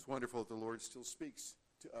wonderful that the Lord still speaks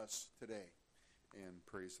to us today, and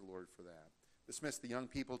praise the Lord for that. Dismiss the young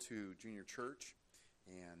people to junior church,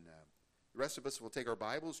 and the rest of us will take our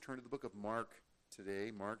Bibles, turn to the book of Mark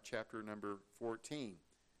today, Mark chapter number 14.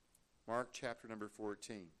 Mark chapter number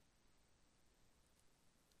 14.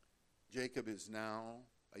 Jacob is now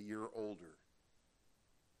a year older.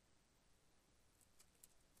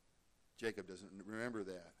 Jacob doesn't remember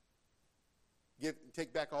that.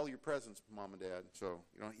 Take back all your presents, Mom and Dad. So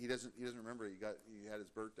he doesn't remember he had his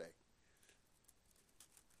birthday.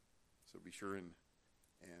 So be sure and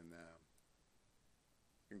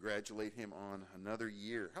congratulate him on another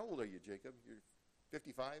year. How old are you, Jacob? You're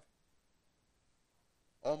 55?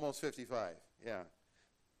 Almost 55. Yeah.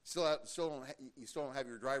 You still don't have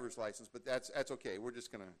your driver's license, but that's okay.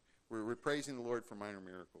 We're praising the Lord for minor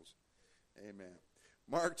miracles. Amen.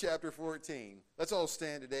 Mark chapter 14. Let's all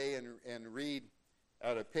stand today and read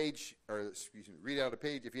out a page,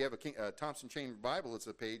 If you have a Thompson Chain Bible, it's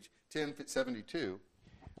a page 1072.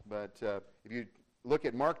 But if you look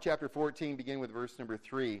at Mark chapter 14, begin with verse number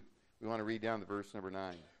 3. We want to read down to verse number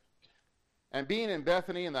 9. And being in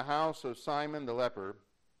Bethany in the house of Simon the leper,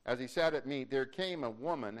 as he sat at meat, there came a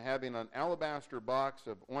woman having an alabaster box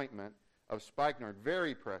of ointment of spikenard,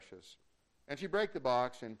 very precious. And she brake the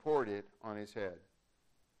box and poured it on his head.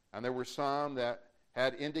 And there were some that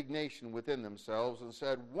had indignation within themselves and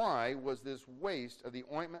said, Why was this waste of the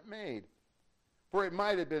ointment made? For it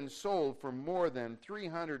might have been sold for more than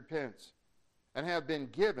 300 pence, and have been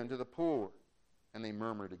given to the poor. And they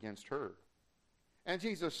murmured against her. And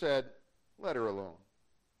Jesus said, Let her alone.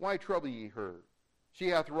 Why trouble ye her? She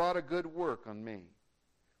hath wrought a good work on me.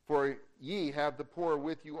 For ye have the poor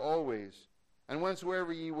with you always, and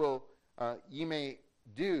whensoever ye will, ye may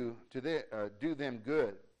do them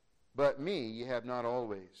good. But me ye have not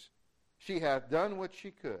always. She hath done what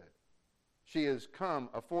she could. She is come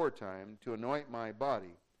aforetime to anoint my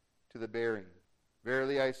body to the burying.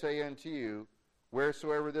 Verily I say unto you,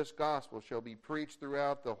 wheresoever this gospel shall be preached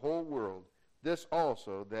throughout the whole world, this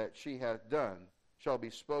also that she hath done shall be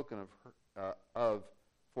spoken of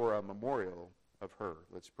for a memorial of her.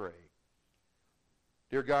 Let's pray.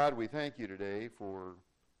 Dear God, we thank you today for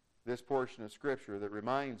this portion of Scripture that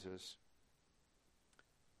reminds us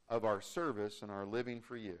of our service and our living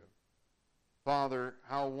for you. Father,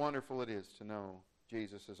 how wonderful it is to know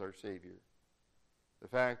Jesus as our Savior. The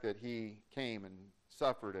fact that he came and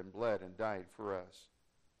suffered and bled and died for us.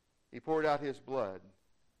 He poured out his blood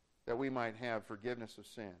that we might have forgiveness of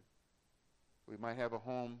sin. We might have a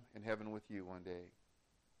home in heaven with you one day.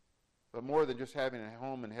 But more than just having a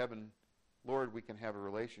home in heaven, Lord, we can have a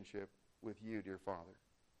relationship with you, dear Father.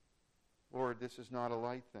 Lord, this is not a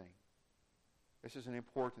light thing. This is an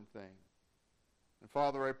important thing. And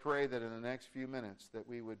Father, I pray that in the next few minutes that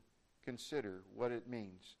we would consider what it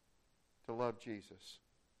means to love Jesus.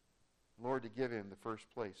 Lord, to give him the first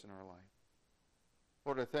place in our life.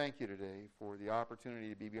 Lord, I thank you today for the opportunity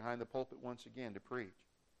to be behind the pulpit once again to preach.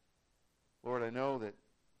 Lord, I know that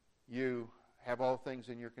you have all things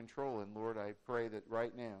in your control, and Lord, I pray that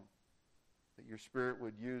right now that your Spirit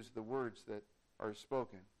would use the words that are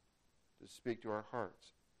spoken to speak to our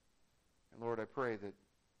hearts. And Lord, I pray that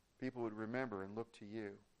people would remember and look to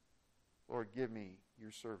you. Lord, give me,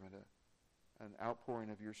 your servant, an outpouring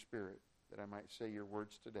of your Spirit that I might say your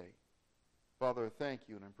words today. Father, I thank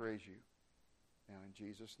you and I praise you. Now in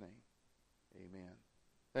Jesus' name, amen.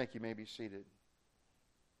 Thank you. You may be seated.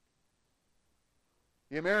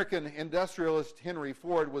 The American industrialist Henry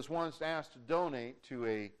Ford was once asked to donate to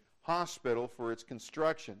a hospital for its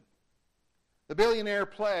construction. The billionaire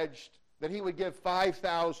pledged that he would give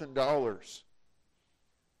 $5,000.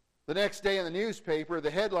 The next day in the newspaper,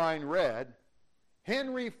 the headline read,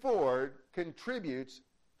 Henry Ford contributes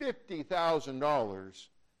 $50,000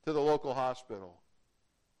 to the local hospital.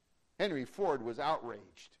 Henry Ford was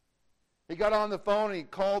outraged. He got on the phone and he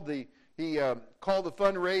called the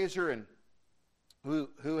fundraiser and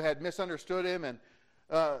who had misunderstood him, and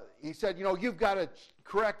he said, you've got to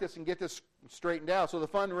correct this and get this straightened out. So the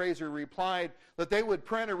fundraiser replied that they would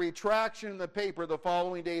print a retraction in the paper the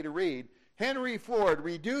following day to read, Henry Ford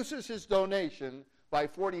reduces his donation by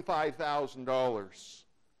 $45,000.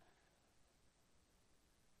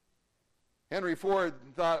 Henry Ford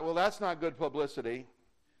thought, well, that's not good publicity.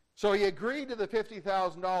 So he agreed to the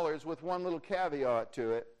 $50,000 with one little caveat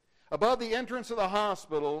to it. Above the entrance of the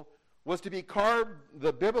hospital was to be carved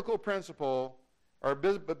the biblical principle or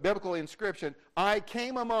biblical inscription, I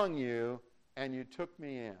came among you and you took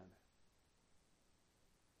me in.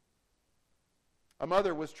 A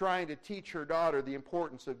mother was trying to teach her daughter the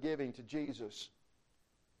importance of giving to Jesus.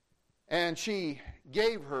 And she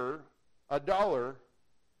gave her $1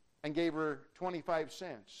 and gave her 25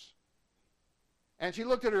 cents. And she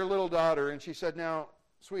looked at her little daughter and she said, now,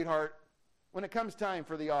 sweetheart, when it comes time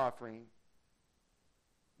for the offering,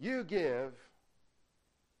 you give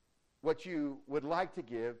what you would like to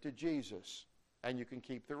give to Jesus, and you can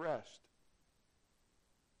keep the rest.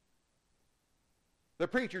 The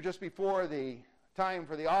preacher, just before the time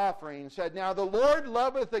for the offering, said, now the Lord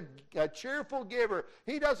loveth a cheerful giver.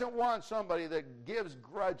 He doesn't want somebody that gives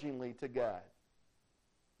grudgingly to God.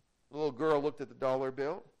 The little girl looked at the dollar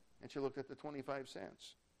bill, and she looked at the 25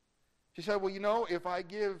 cents. She said, well, you know, if I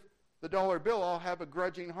give the dollar bill, I'll have a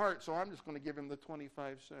grudging heart, so I'm just going to give him the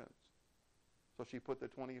 25 cents. So she put the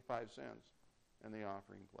 25 cents in the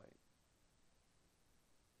offering plate.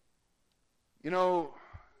 You know,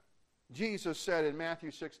 Jesus said in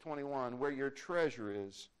Matthew 6:21, where your treasure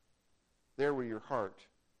is, there will your heart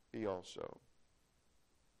be also.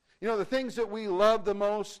 You know, the things that we love the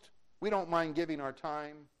most, we don't mind giving our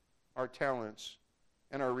time, our talents,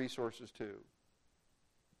 and our resources to.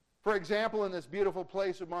 For example, in this beautiful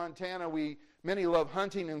place of Montana, many love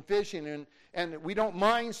hunting and fishing, and we don't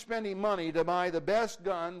mind spending money to buy the best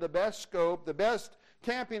gun, the best scope, the best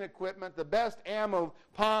camping equipment, the best ammo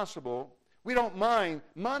possible. We don't mind.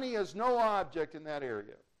 Money is no object in that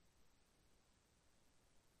area.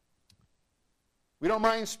 We don't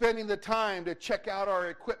mind spending the time to check out our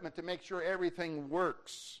equipment to make sure everything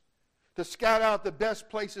works, to scout out the best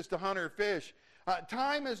places to hunt or fish.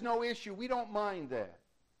 Time is no issue. We don't mind that.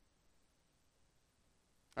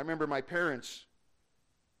 I remember my parents,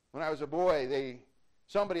 when I was a boy,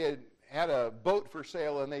 somebody had a boat for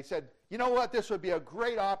sale, and they said, you know what, this would be a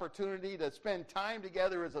great opportunity to spend time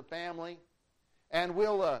together as a family, and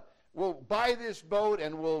we'll buy this boat,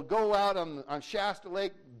 and we'll go out on Shasta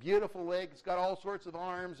Lake, beautiful lake. It's got all sorts of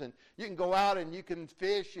arms, and you can go out and you can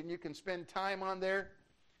fish, and you can spend time on there.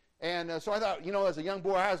 And so I thought, you know, as a young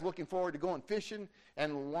boy, I was looking forward to going fishing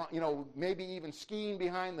and, you know, maybe even skiing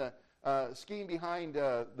behind the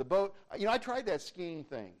boat. You know, I tried that skiing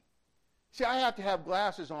thing. See, I have to have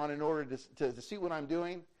glasses on in order to see what I'm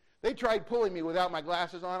doing. They tried pulling me without my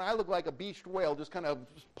glasses on. I looked like a beached whale just kind of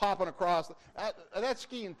popping across. That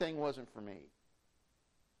skiing thing wasn't for me.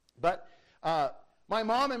 But my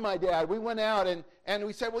mom and my dad, we went out and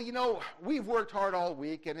we said, well, you know, we've worked hard all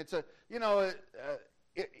week, and it's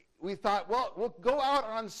we thought, well, we'll go out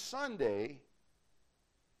on Sunday.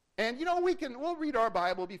 And, you know, we'll read our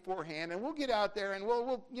Bible beforehand, and we'll get out there, and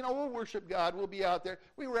we'll worship God. We'll be out there.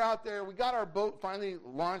 We were out there. We got our boat finally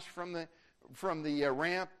launched from the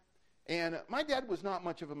ramp. And my dad was not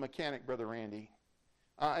much of a mechanic, Brother Randy.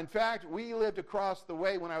 In fact, we lived across the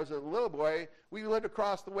way when I was a little boy. We lived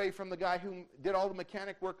across the way from the guy who did all the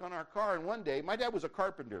mechanic work on our car. And one day, my dad was a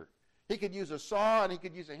carpenter. He could use a saw and he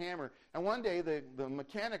could use a hammer. And one day, the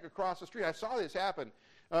mechanic across the street, I saw this happen.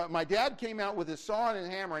 My dad came out with his saw and his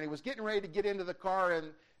hammer, and he was getting ready to get into the car,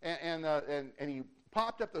 and he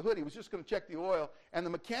popped up the hood. He was just going to check the oil, and the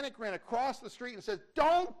mechanic ran across the street and said,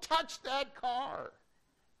 "Don't touch that car."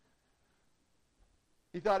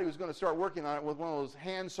 He thought he was going to start working on it with one of those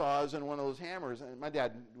hand saws and one of those hammers, and my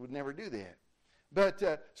dad would never do that. But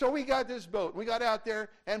so we got this boat. We got out there,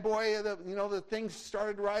 and boy, the thing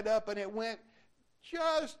started right up, and it went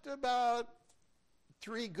just about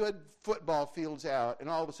 3 good football fields out, and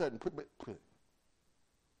all of a sudden,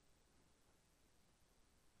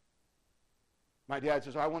 my dad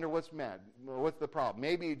says, I wonder what's mad. What's the problem?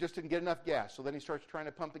 Maybe he just didn't get enough gas. So then he starts trying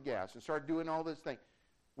to pump the gas and start doing all this thing.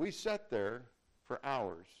 We sat there for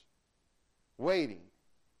hours, waiting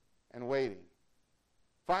and waiting.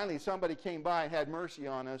 Finally, somebody came by and had mercy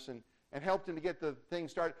on us and helped him to get the thing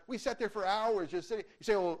started. We sat there for hours just sitting. You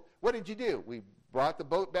say, well, what did you do? We brought the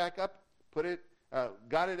boat back up,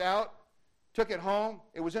 got it out, took it home.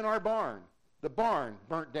 It was in our barn. The barn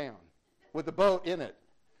burnt down with the boat in it.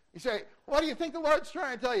 You say, what do you think the Lord's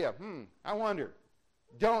trying to tell you? I wonder.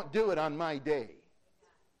 Don't do it on my day.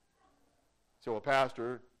 So, well,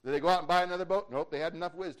 Pastor, did they go out and buy another boat? Nope, they had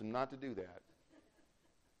enough wisdom not to do that.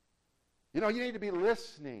 You know, you need to be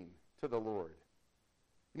listening to the Lord.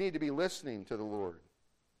 You need to be listening to the Lord.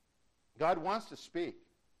 God wants to speak.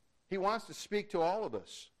 He wants to speak to all of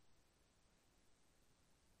us.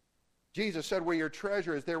 Jesus said, where your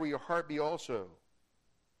treasure is, there will your heart be also.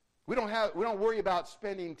 We don't worry about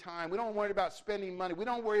spending time. We don't worry about spending money. We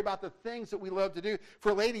don't worry about the things that we love to do.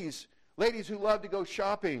 For ladies who love to go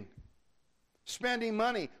shopping, spending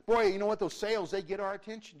money. Boy, you know what? Those sales, they get our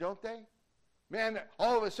attention, don't they? Man,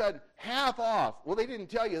 all of a sudden, half off. Well, they didn't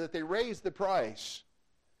tell you that they raised the price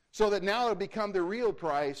so that now it'll become the real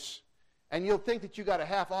price, and you'll think that you got a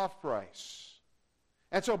half off price.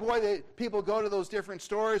 And so, boy, people go to those different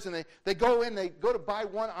stores, and they go in, they go to buy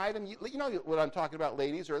one item. You know what I'm talking about,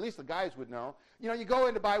 ladies, or at least the guys would know. You know, you go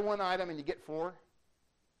in to buy one item, and you get 4.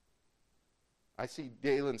 I see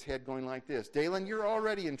Dalen's head going like this. Dalen, you're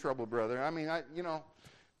already in trouble, brother. I mean,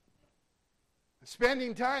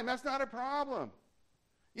 spending time, that's not a problem.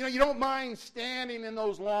 You know, you don't mind standing in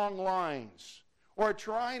those long lines or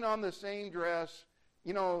trying on the same dress,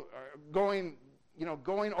 going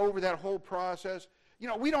over that whole process. You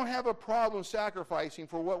know, we don't have a problem sacrificing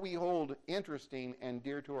for what we hold interesting and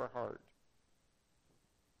dear to our heart.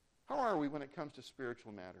 How are we when it comes to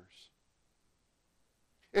spiritual matters?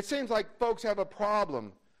 It seems like folks have a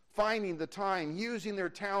problem finding the time, using their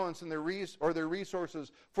talents and their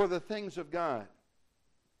resources for the things of God.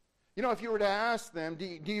 You know, if you were to ask them, do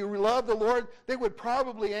you love the Lord? They would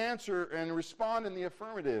probably answer and respond in the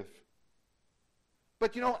affirmative.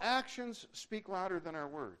 But you know, actions speak louder than our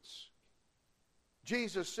words.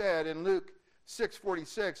 Jesus said in Luke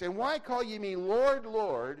 6:46, "And why call ye me Lord,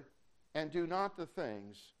 Lord, and do not the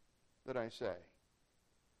things that I say?"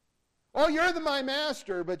 Oh, you're my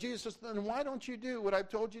master, but Jesus says, then why don't you do what I've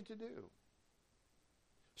told you to do?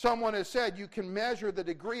 Someone has said you can measure the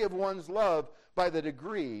degree of one's love by the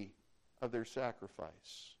degree of their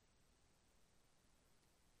sacrifice.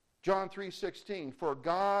 John 3:16, "For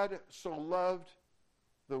God so loved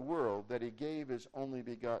the world that he gave his only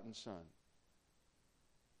begotten Son,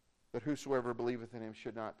 that whosoever believeth in him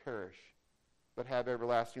should not perish, but have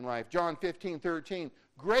everlasting life." John 15:13,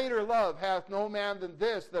 "Greater love hath no man than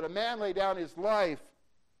this, that a man lay down his life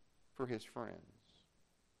for his friends."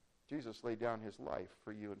 Jesus laid down his life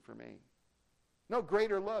for you and for me. No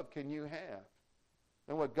greater love can you have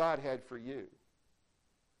than what God had for you.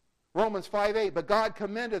 Romans 5:8, "But God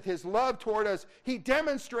commendeth his love toward us. He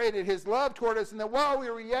demonstrated his love toward us, and that while we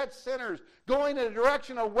were yet sinners, going in a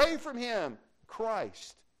direction away from him,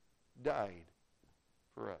 Christ died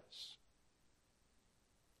for us."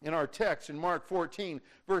 In our text in Mark 14,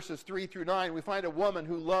 verses 3 through 9, we find a woman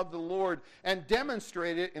who loved the Lord and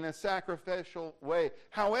demonstrated it in a sacrificial way.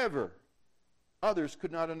 However, others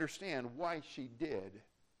could not understand why she did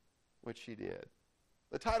what she did.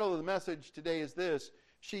 The title of the message today is this: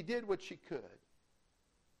 She Did What She Could.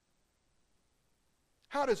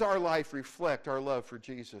 How does our life reflect our love for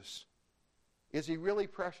Jesus? Is he really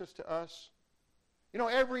precious to us? You know,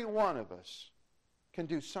 every one of us can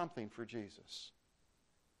do something for Jesus.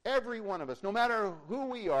 Every one of us, no matter who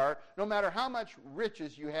we are, no matter how much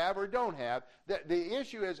riches you have or don't have, the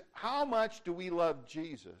issue is, how much do we love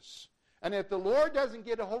Jesus? And if the Lord doesn't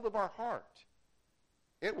get a hold of our heart,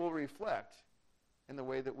 it will reflect in the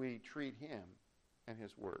way that we treat him and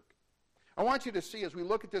his work. I want you to see, as we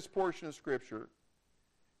look at this portion of Scripture,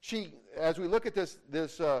 as we look at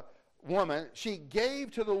this woman, she gave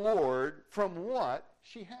to the Lord from what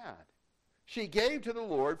she had. She gave to the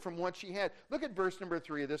Lord from what she had. Look at verse number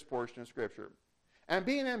 3 of this portion of Scripture. "And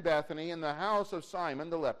being in Bethany, in the house of Simon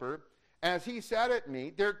the leper, as he sat at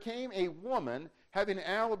meat, there came a woman having an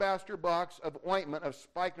alabaster box of ointment of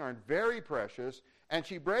spikenard, very precious, and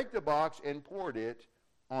she brake the box and poured it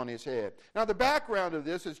on his head." Now, the background of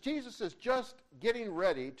this is Jesus is just getting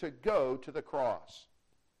ready to go to the cross.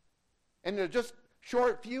 And in just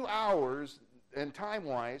short few hours, and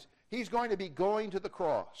time-wise, he's going to be going to the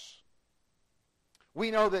cross. We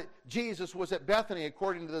know that Jesus was at Bethany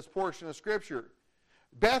according to this portion of Scripture.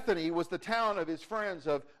 Bethany was the town of his friends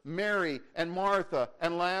of Mary and Martha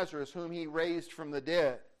and Lazarus, whom he raised from the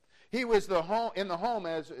dead. He was in the home,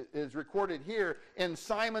 as is recorded here, in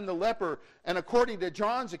Simon the leper. And according to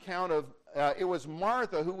John's account, it was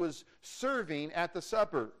Martha who was serving at the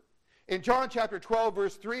supper. In John chapter 12,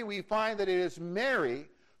 verse 3, we find that it is Mary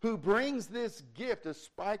who brings this gift of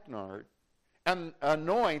spikenard and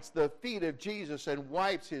anoints the feet of Jesus and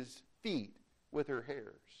wipes his feet with her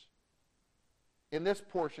hairs. In this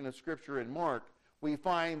portion of Scripture in Mark, we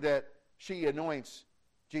find that she anoints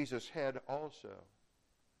Jesus' head also.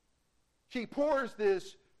 She pours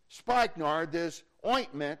this spikenard, this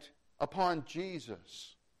ointment, upon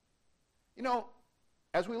Jesus. You know,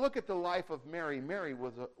 as we look at the life of Mary, Mary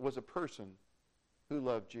was a person who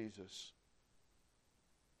loved Jesus.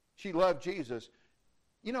 She loved Jesus.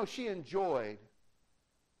 You know, she enjoyed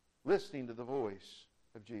listening to the voice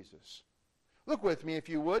of Jesus. Look with me, if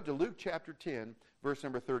you would, to Luke chapter 10, verse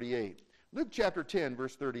number 38. Luke chapter 10,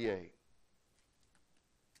 verse 38.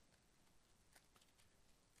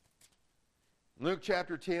 Luke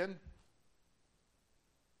chapter 10.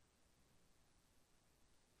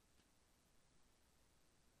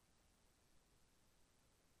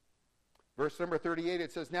 Verse number 38,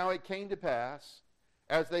 it says, "Now it came to pass,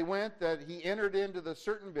 as they went, that he entered into the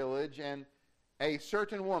certain village, and a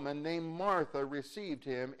certain woman named Martha received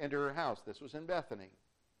him into her house. This was in Bethany,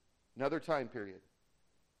 another time period.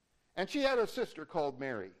 And she had a sister called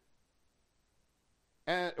Mary,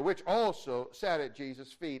 which also sat at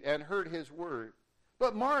Jesus' feet and heard his word.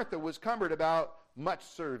 But Martha was cumbered about much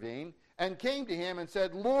serving, and came to him and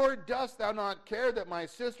said, Lord, dost thou not care that my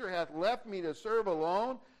sister hath left me to serve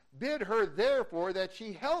alone? Bid her therefore that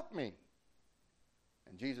she help me.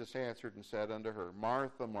 And Jesus answered and said unto her,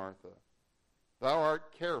 Martha, Martha, thou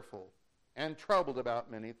art careful and troubled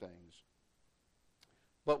about many things.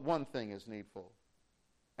 But one thing is needful,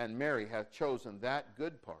 and Mary hath chosen that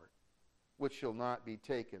good part, which shall not be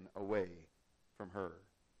taken away from her.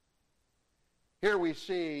 Here we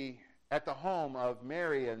see at the home of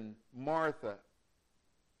Mary and Martha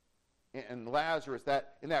and Lazarus,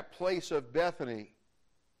 that in that place of Bethany,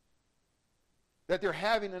 that they're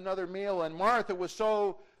having another meal. And Martha was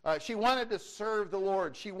she wanted to serve the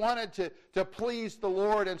Lord. She wanted to please the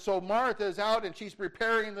Lord. And so Martha is out and she's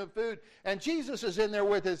preparing the food. And Jesus is in there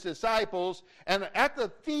with his disciples. And at the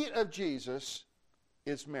feet of Jesus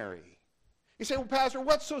is Mary. You say, well, Pastor,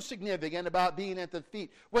 what's so significant about being at the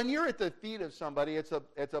feet? When you're at the feet of somebody, it's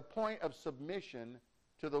a point of submission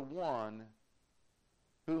to the one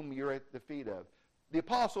whom you're at the feet of. The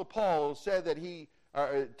Apostle Paul said that he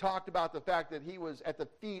talked about the fact that he was at the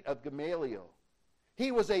feet of Gamaliel.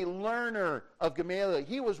 He was a learner of Gamaliel.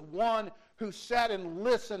 He was one who sat and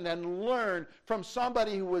listened and learned from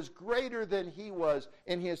somebody who was greater than he was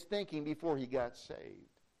in his thinking before he got saved.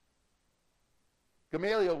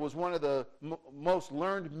 Gamaliel was one of the most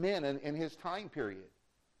learned men in his time period.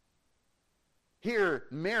 Here,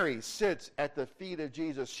 Mary sits at the feet of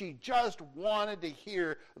Jesus. She just wanted to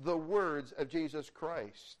hear the words of Jesus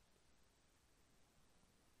Christ.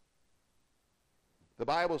 The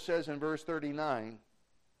Bible says in verse 39,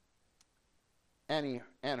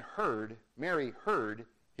 Mary heard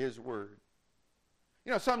his word.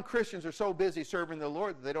 You know, some Christians are so busy serving the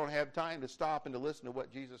Lord that they don't have time to stop and to listen to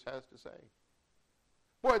what Jesus has to say.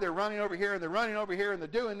 Boy, they're running over here, and they're running over here, and they're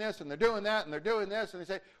doing this, and they're doing that, and they're doing this, and they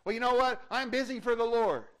say, well, you know what? I'm busy for the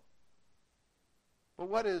Lord. But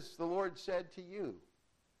what has the Lord said to you?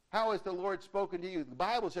 How has the Lord spoken to you? The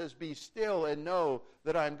Bible says, be still and know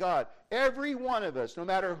that I'm God. Every one of us, no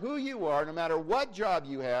matter who you are, no matter what job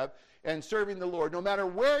you have, and serving the Lord, no matter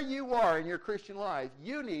where you are in your Christian life,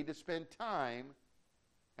 you need to spend time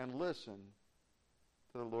and listen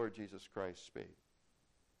to the Lord Jesus Christ speak.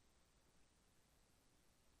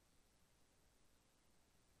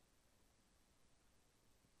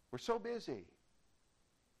 We're so busy.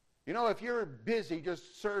 You know, if you're busy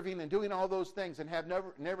just serving and doing all those things and have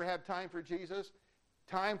never have time for Jesus,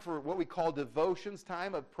 time for what we call devotions,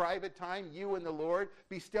 time of private time, you and the Lord,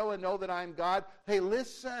 be still and know that I'm God. Hey,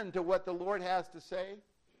 listen to what the Lord has to say.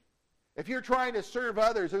 If you're trying to serve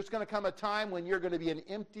others, there's going to come a time when you're going to be an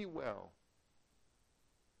empty well.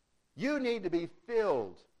 You need to be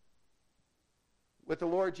filled with the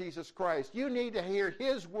Lord Jesus Christ. You need to hear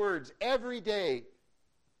his words every day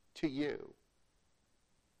to you.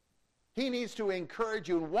 He needs to encourage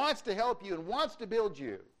you and wants to help you and wants to build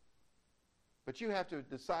you. But you have to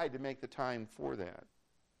decide to make the time for that.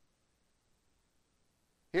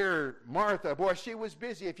 Here, Martha, boy, she was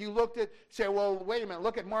busy. If you looked at, say, well, wait a minute,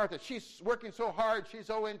 look at Martha. She's working so hard. She's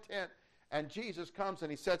so intent. And Jesus comes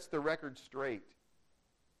and he sets the record straight.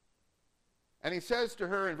 And he says to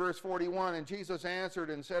her in verse 41, and Jesus answered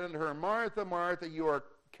and said unto her, Martha, Martha, you are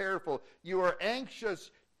careful. You are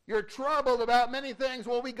anxious. You're troubled about many things.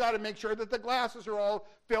 Well, we got to make sure that the glasses are all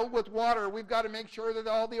filled with water. We've got to make sure that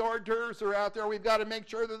all the hors d'oeuvres are out there. We've got to make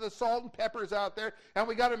sure that the salt and pepper's out there. And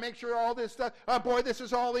we got to make sure all this stuff. Oh, boy, this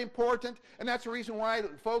is all important. And that's the reason why,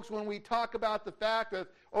 folks, when we talk about the fact that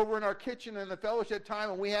over in our kitchen in the fellowship time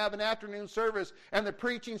when we have an afternoon service and the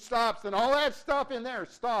preaching stops and all that stuff in there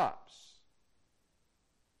stops.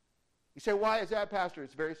 You say, why is that, Pastor?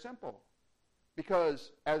 It's very simple.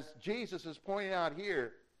 Because as Jesus is pointing out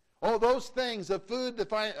here, all those things, the food,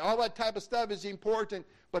 all that type of stuff is important,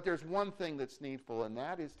 but there's one thing that's needful, and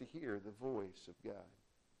that is to hear the voice of God.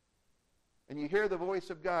 And you hear the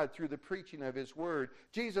voice of God through the preaching of his word.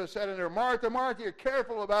 Jesus said unto her, Martha, Martha, you're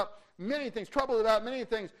careful about many things, troubled about many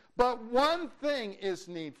things, but one thing is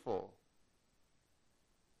needful.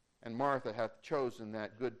 And Martha hath chosen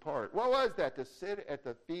that good part. What was that? To sit at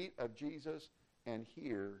the feet of Jesus and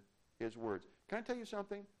hear his words. Can I tell you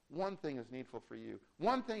something? One thing is needful for you.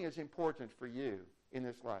 One thing is important for you in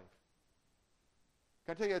this life.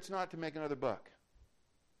 Can I tell you, it's not to make another buck.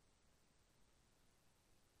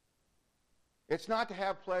 It's not to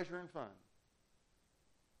have pleasure and fun.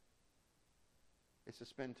 It's to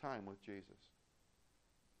spend time with Jesus.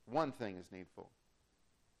 One thing is needful.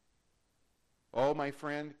 Oh, my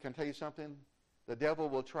friend, can I tell you something? The devil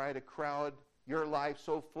will try to crowd your life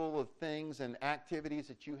so full of things and activities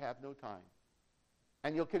that you have no time.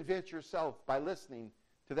 And you'll convince yourself by listening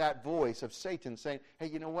to that voice of Satan saying, hey,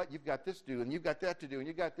 you know what? You've got this to do, and you've got that to do, and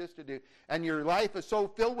you've got this to do. And your life is so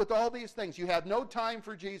filled with all these things. You have no time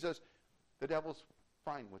for Jesus. The devil's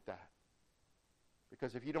fine with that.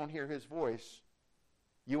 Because if you don't hear his voice,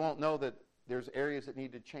 you won't know that there's areas that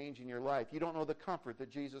need to change in your life. You don't know the comfort that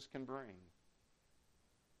Jesus can bring.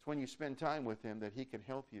 It's when you spend time with him that he can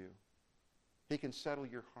help you. He can settle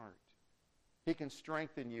your heart. He can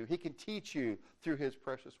strengthen you. He can teach you through his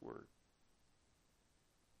precious word.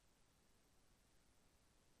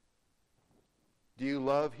 Do you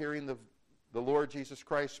love hearing the Lord Jesus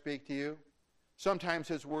Christ speak to you? Sometimes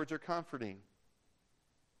his words are comforting.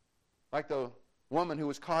 Like the woman who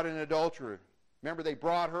was caught in adultery. Remember, they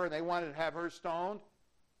brought her and they wanted to have her stoned.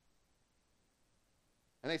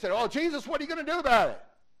 And they said, oh, Jesus, what are you going to do about it?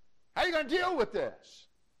 How are you going to deal with this?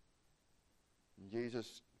 And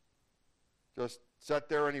Jesus just sat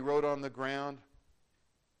there and he wrote on the ground.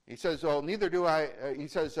 He says, oh, neither do I. He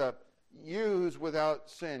says, you who's without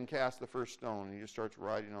sin cast the first stone. And he just starts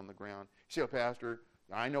writing on the ground. You say, oh, Pastor,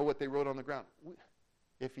 I know what they wrote on the ground.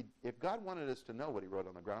 If God wanted us to know what he wrote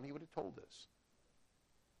on the ground, he would have told us.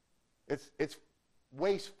 It's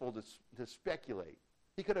wasteful to speculate.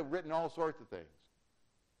 He could have written all sorts of things.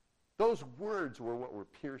 Those words were what were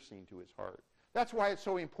piercing to his heart. That's why it's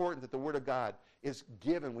so important that the Word of God is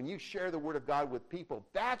given. When you share the Word of God with people,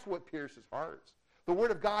 that's what pierces hearts. The Word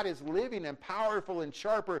of God is living and powerful and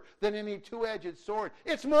sharper than any two-edged sword.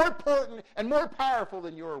 It's more important and more powerful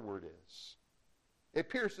than your word is. It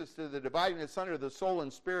pierces to the dividing asunder of the soul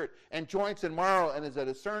and spirit and joints and marrow and is a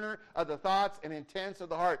discerner of the thoughts and intents of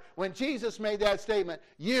the heart. When Jesus made that statement,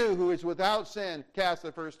 you who is without sin cast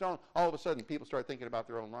the first stone, all of a sudden people start thinking about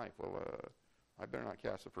their own life. Well, I better not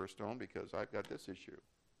cast the first stone because I've got this issue.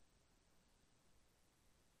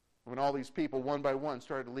 When all these people one by one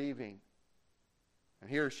started leaving, and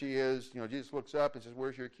here she is, Jesus looks up and says,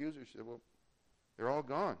 where's your accuser? She said, well, they're all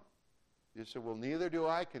gone. Jesus said, well, neither do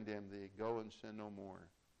I condemn thee. Go and sin no more.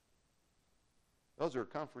 Those are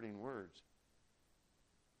comforting words.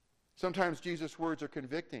 Sometimes Jesus' words are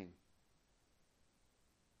convicting.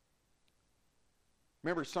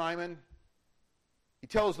 Remember Simon? He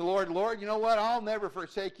tells the Lord, Lord, you know what? I'll never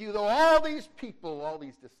forsake you, though all these people, all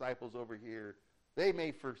these disciples over here, they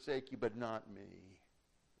may forsake you, but not me.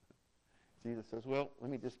 Jesus says, well, let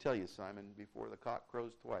me just tell you, Simon, before the cock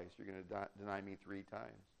crows twice, you're going to deny me 3 times.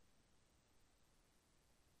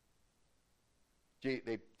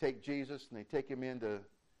 They take Jesus and they take him into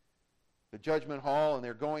the judgment hall, and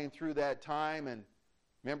they're going through that time. And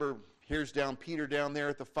remember, here's Peter down there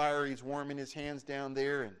at the fire. He's warming his hands down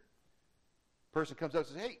there, and a person comes up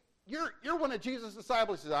and says, hey, you're one of Jesus'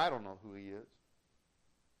 disciples. He says, I don't know who he is.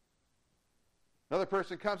 Another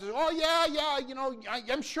person comes and says, oh,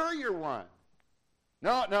 yeah, I'm sure you're one.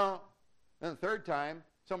 No. Then the third time,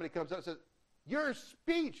 somebody comes up and says, your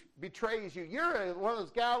speech betrays you. You're one of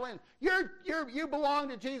those Galileans. You belong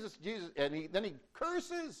to Jesus. And then he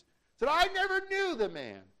curses. Said, I never knew the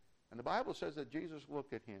man. And the Bible says that Jesus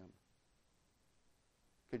looked at him.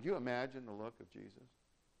 Could you imagine the look of Jesus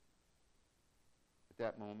at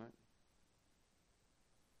that moment?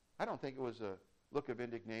 I don't think it was a look of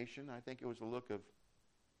indignation. I think it was a look of,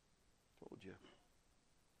 told you.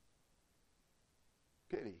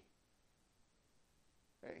 Pity.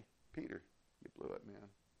 Hey, Peter. You blew it, man.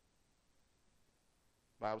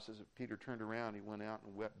 The Bible says that Peter turned around, he went out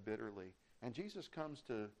and wept bitterly. And Jesus comes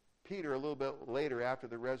to Peter a little bit later after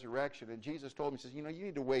the resurrection, and Jesus told him, he says, you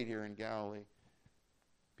need to wait here in Galilee.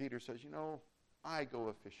 Peter says, I go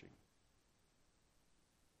a-fishing.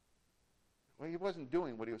 Well, he wasn't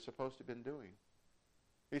doing what he was supposed to have been doing.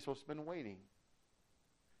 He was supposed to have been waiting.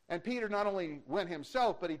 And Peter not only went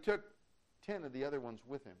himself, but he took 10 of the other ones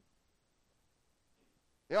with him.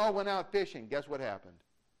 They all went out fishing. Guess what happened?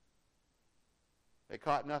 They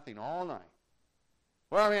caught nothing all night.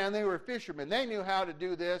 Well, man, they were fishermen. They knew how to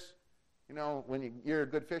do this. When you're a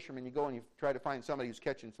good fisherman, you go and you try to find somebody who's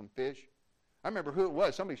catching some fish. I remember who it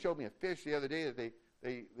was. Somebody showed me a fish the other day that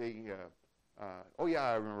I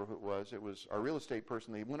remember who it was. It was our real estate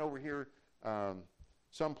person. They went over here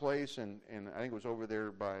someplace, and I think it was over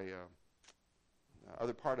there by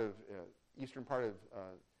eastern part of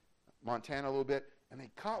Montana a little bit. And they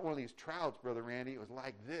caught one of these trouts, Brother Randy. It was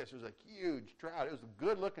like this. It was a huge trout. It was a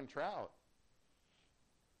good-looking trout.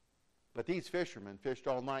 But these fishermen fished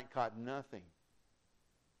all night, caught nothing.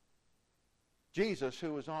 Jesus,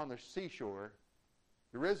 who was on the seashore,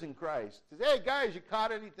 the risen Christ, says, hey, guys, you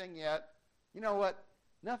caught anything yet? You know what?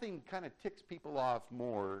 Nothing kind of ticks people off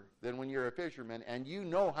more than when you're a fisherman and you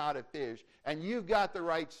know how to fish and you've got the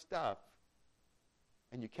right stuff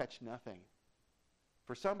and you catch nothing.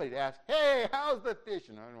 For somebody to ask, hey, how's the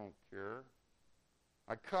fishing? I don't care.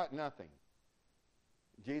 I caught nothing.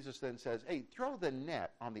 Jesus then says, hey, throw the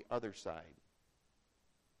net on the other side.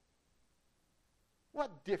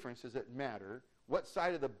 What difference does it matter what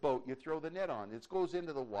side of the boat you throw the net on? It goes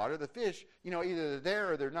into the water. The fish, either they're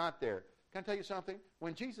there or they're not there. Can I tell you something?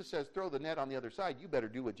 When Jesus says throw the net on the other side, you better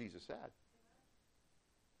do what Jesus said.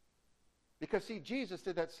 Because, see, Jesus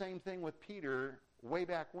did that same thing with Peter way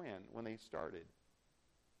back when they started.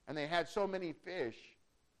 And they had so many fish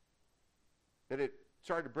that it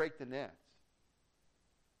started to break the nets.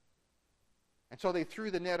 And so they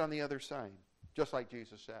threw the net on the other side, just like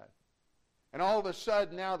Jesus said. And all of a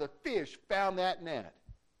sudden now the fish found that net.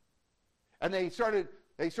 And they started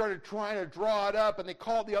trying to draw it up, and they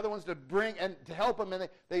called the other ones to bring and to help them, and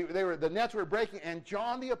the nets were breaking. And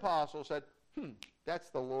John the Apostle said, that's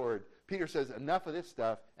the Lord. Peter says, enough of this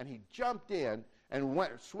stuff, and he jumped in and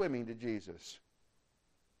went swimming to Jesus.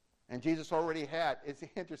 And Jesus already had, it's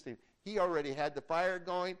interesting, he already had the fire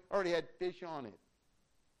going, already had fish on it.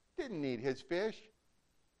 Didn't need his fish.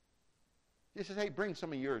 He says, hey, bring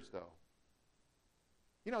some of yours, though.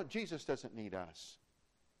 Jesus doesn't need us,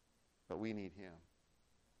 but we need him.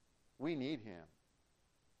 We need him.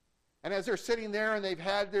 And as they're sitting there and they've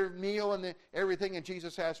had their meal and everything, and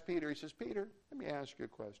Jesus asks Peter, he says, Peter, let me ask you a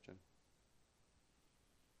question.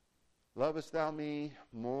 Lovest thou me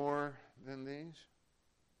more than these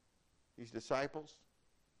disciples?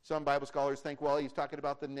 Some Bible scholars think, well, he's talking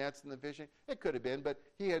about the nets and the fishing. It could have been, but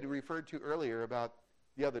he had referred to earlier about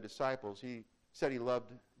the other disciples. He said he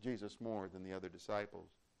loved Jesus more than the other disciples.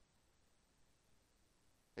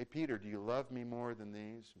 Hey, Peter, do you love me more than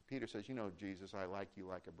these? And Peter says, Jesus, I like you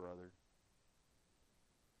like a brother.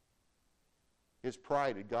 His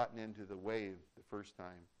pride had gotten into the way the first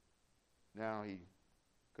time. Now he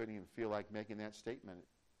couldn't even feel like making that statement.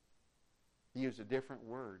 He used a different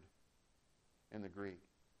word in the Greek.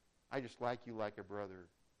 I just like you like a brother.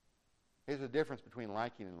 There's a difference between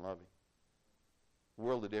liking and loving. A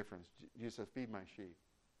world of difference. Jesus says, feed my sheep.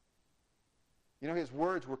 His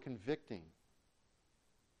words were convicting.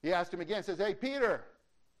 He asked him again, says, hey, Peter,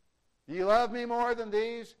 do you love me more than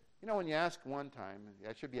these? When you ask one time,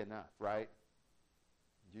 that should be enough, right?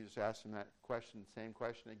 Jesus asked him that question, same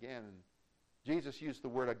question again. And Jesus used the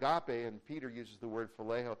word agape, and Peter uses the word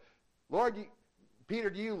phileo. Lord, Peter,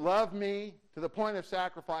 do you love me to the point of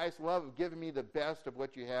sacrifice, love of giving me the best of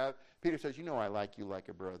what you have? Peter says, I like you like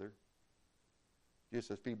a brother. Jesus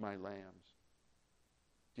says, feed my lambs.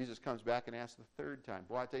 Jesus comes back and asks the third time.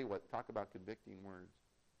 Boy, I tell you what, talk about convicting words.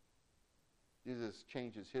 Jesus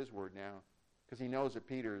changes his word now because he knows that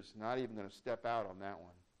Peter's not even going to step out on that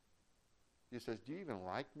one. Jesus says, do you even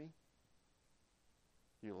like me?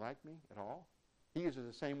 Do you like me at all? He uses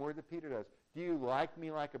the same word that Peter does. Do you like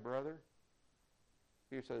me like a brother?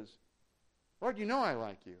 Peter says, Lord, I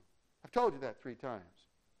like you. I've told you that 3 times.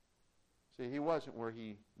 See, he wasn't where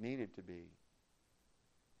he needed to be.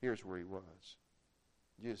 Here's where he was.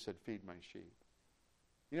 Jesus said, feed my sheep.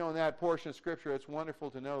 In that portion of Scripture, it's wonderful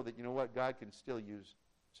to know that, God can still use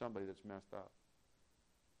somebody that's messed up.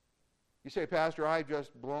 You say, Pastor, I've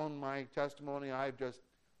just blown my testimony. I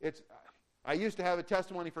used to have a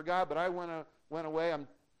testimony for God, but I went away.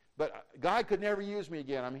 But God could never use me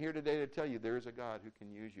again. I'm here today to tell you there is a God who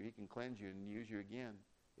can use you. He can cleanse you and use you again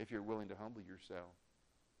if you're willing to humble yourself.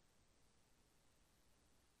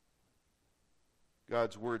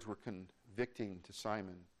 God's words were convicting to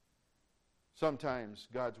Simon. Sometimes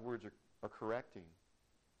God's words are correcting.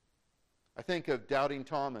 I think of doubting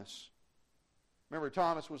Thomas. Remember,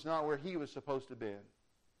 Thomas was not where he was supposed to be.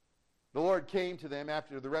 The Lord came to them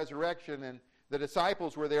after the resurrection, and the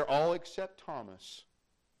disciples were there, all except Thomas.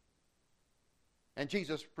 And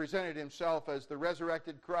Jesus presented himself as the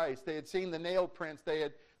resurrected Christ. They had seen the nail prints. They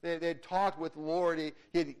had talked with the Lord. He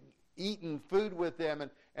had eaten food with them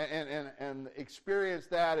and experienced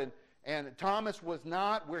that. And Thomas was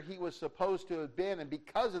not where he was supposed to have been. And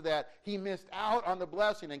because of that, he missed out on the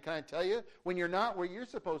blessing. And can I tell you, when you're not where you're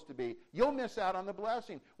supposed to be, you'll miss out on the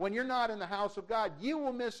blessing. When you're not in the house of God, you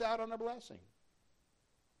will miss out on the blessing.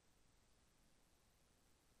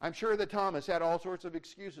 I'm sure that Thomas had all sorts of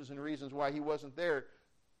excuses and reasons why he wasn't there.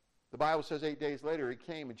 The Bible says 8 days later he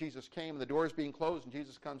came, and Jesus came, and the door's being closed, and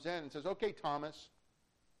Jesus comes in and says, okay, Thomas,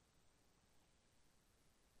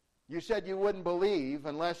 you said you wouldn't believe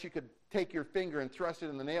unless you could take your finger and thrust it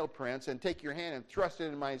in the nail prints and take your hand and thrust it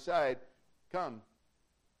in my side. Come.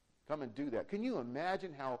 Come and do that. Can you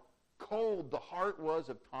imagine how cold the heart was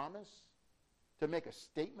of Thomas to make a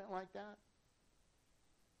statement like that?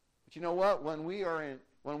 But you know what? When we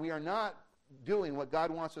are not doing what God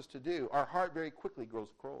wants us to do, our heart very quickly grows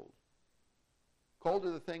cold. Cold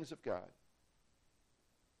to the things of God.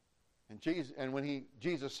 And when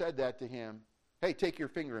Jesus said that to him, hey, take your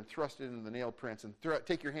finger and thrust it into the nail prints, and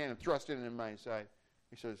take your hand and thrust it in my side.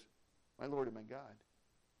 He says, my Lord and my God.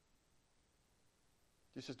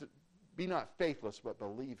 He says, be not faithless, but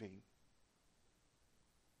believing.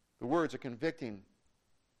 The words are convicting.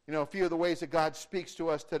 You know, a few of the ways that God speaks to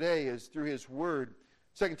us today is through his word.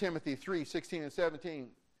 2 Timothy 3:16 and 17.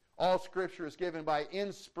 All Scripture is given by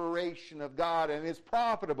inspiration of God and is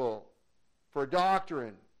profitable for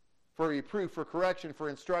doctrine, for reproof, for correction, for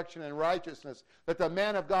instruction in righteousness, that the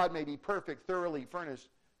man of God may be perfect, thoroughly furnished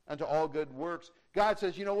unto all good works. God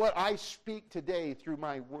says, you know what? I speak today through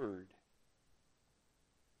my word.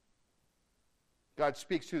 God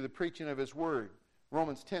speaks through the preaching of his word.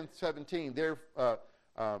 Romans 10:17.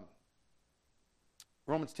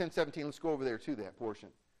 Romans 10:17. Let's go over there to that portion.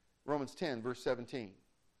 Romans 10, verse 17.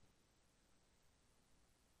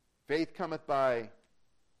 Faith cometh by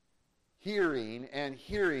hearing, and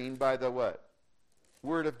hearing by the what?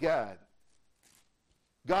 Word of God.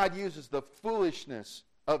 God uses the foolishness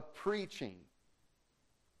of preaching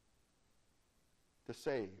to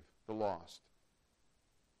save the lost.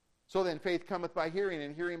 So then faith cometh by hearing,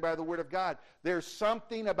 and hearing by the word of God. There's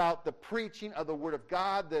something about the preaching of the word of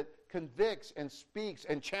God that convicts and speaks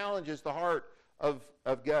and challenges the heart of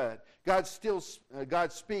God. God speaks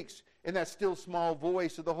in that still small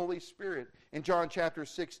voice of the Holy Spirit. In John chapter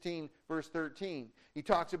 16, verse 13, he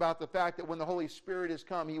talks about the fact that when the Holy Spirit has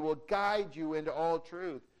come, he will guide you into all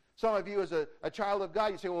truth. Some of you as a child of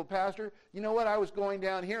God, you say, well, Pastor, you know what? I was going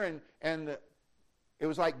down here and it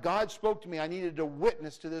was like God spoke to me. I needed to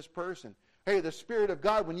witness to this person. Hey, the Spirit of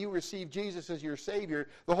God, when you receive Jesus as your Savior,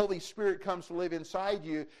 the Holy Spirit comes to live inside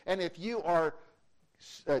you. And if you are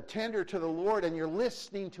tender to the Lord and you're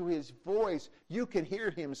listening to his voice, you can hear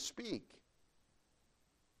him speak.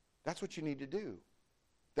 That's what you need to do.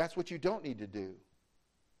 That's what you don't need to do.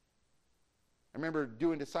 I remember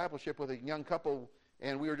doing discipleship with a young couple,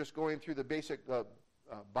 and we were just going through the basic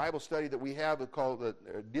Bible study that we have called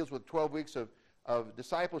deals with 12 weeks of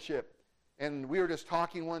discipleship. And we were just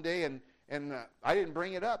talking one day, and I didn't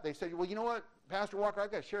bring it up. They said, well, you know what, Pastor Walker,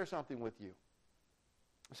 I've got to share something with you.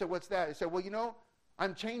 I said, what's that? He said, well, you know,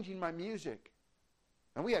 I'm changing my music.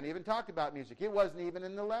 And we hadn't even talked about music. It wasn't even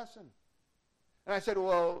in the lesson. And I said,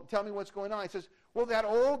 well, tell me what's going on. He says, well, that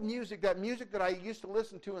old music, that music that I used to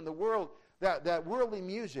listen to in the world, that worldly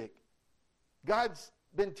music, God's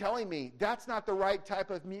been telling me that's not the right type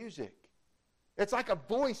of music. It's like a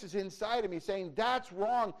voice is inside of me saying, that's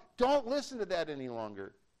wrong. Don't listen to that any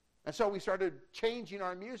longer. And so we started changing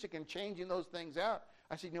our music and changing those things out.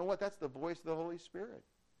 I said, you know what? That's the voice of the Holy Spirit.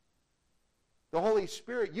 The Holy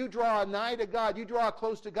Spirit, you draw nigh to God, you draw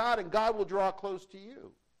close to God, and God will draw close to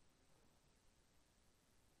you.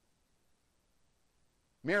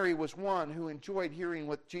 Mary was one who enjoyed hearing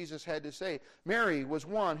what Jesus had to say. Mary was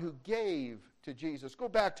one who gave to Jesus. Go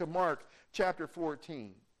back to Mark chapter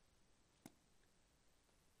 14.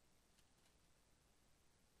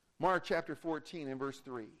 Mark chapter 14 and verse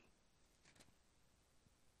 3.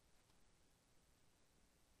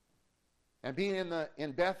 And being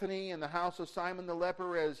in Bethany in the house of Simon the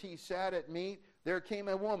leper, as he sat at meat, there came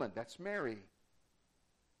a woman, that's Mary,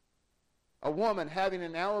 a woman having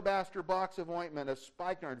an alabaster box of ointment of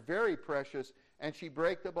spikenard, very precious, and she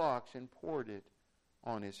brake the box and poured it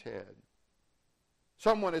on his head.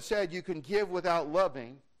 Someone has said you can give without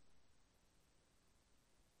loving,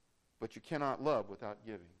 but you cannot love without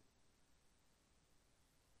giving.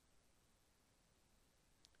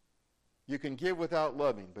 You can give without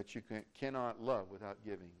loving, but you cannot love without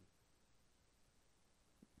giving.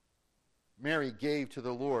 Mary gave to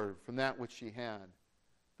the Lord from that which she had.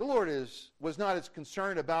 The Lord was not as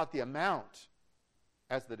concerned about the amount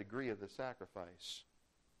as the degree of the sacrifice.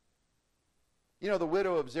 You know the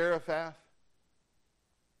widow of Zarephath?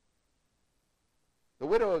 The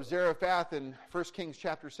widow of Zarephath in 1 Kings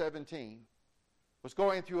chapter 17 was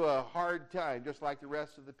going through a hard time just like the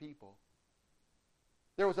rest of the people.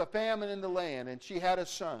 There was a famine in the land, and she had a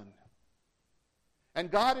son.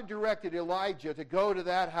 And God had directed Elijah to go to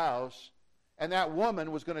that house, and that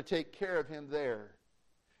woman was going to take care of him there.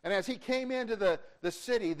 And as he came into the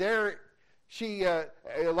city, there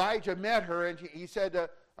Elijah met her, and he said,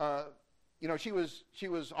 she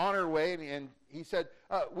was on her way, and he said,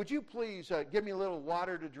 would you please give me a little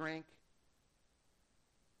water to drink?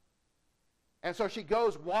 And so she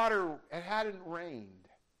goes, water, it hadn't rained.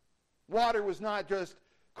 Water was not just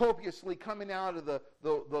copiously coming out of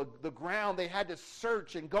the ground. They had to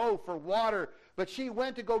search and go for water. But she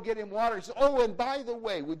went to go get him water. She said, oh, and by the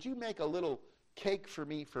way, would you make a little cake for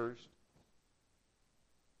me first?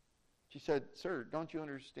 She said, sir, don't you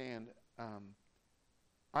understand?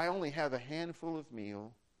 I only have a handful of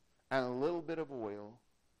meal and a little bit of oil,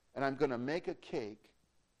 and I'm going to make a cake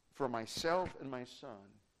for myself and my son,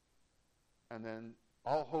 and then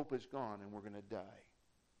all hope is gone and we're going to die.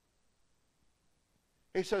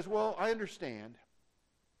 He says, well, I understand,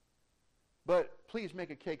 but please make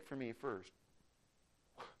a cake for me first.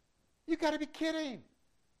 You got to be kidding.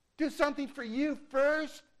 Do something for you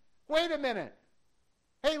first? Wait a minute.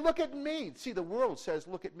 Hey, look at me. See, the world says,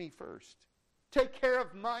 look at me first. Take care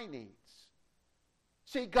of my needs.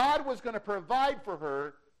 See, God was going to provide for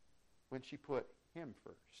her when she put him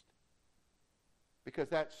first. Because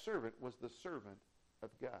that servant was the servant of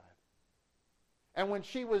God. And when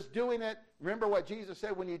she was doing it, remember what Jesus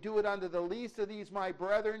said, when you do it unto the least of these my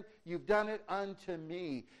brethren, you've done it unto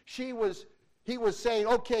me. He was saying,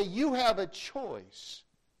 okay, you have a choice.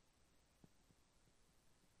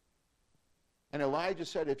 And Elijah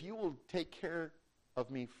said, if you will take care of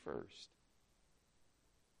me first,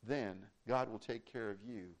 then God will take care of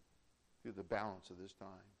you through the balance of this time.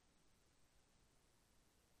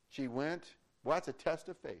 She went, well, that's a test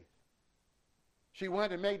of faith. She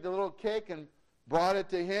went and made the little cake and brought it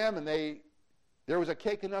to him, and there was a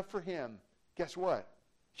cake enough for him. Guess what?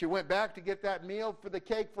 She went back to get that meal for the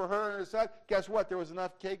cake for her and her son. Guess what? There was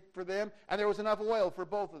enough cake for them, and there was enough oil for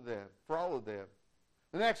both of them, for all of them.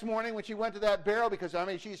 The next morning when she went to that barrel, because,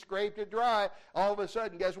 she scraped it dry, all of a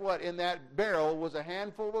sudden, guess what? In that barrel was a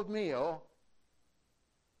handful of meal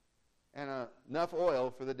and enough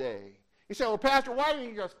oil for the day. You say, well, Pastor, why didn't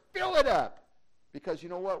you just fill it up? Because you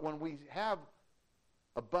know what? When we have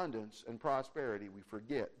abundance and prosperity, we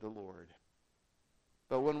forget the Lord.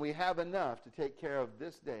 But when we have enough to take care of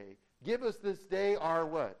this day, give us this day our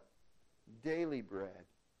what? Daily bread.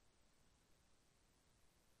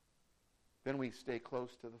 Then we stay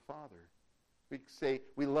close to the Father. We say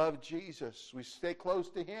we love Jesus. We stay close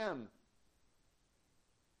to him.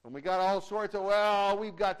 When we got all sorts of, well,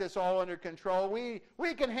 we've got this all under control. We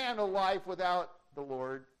can handle life without the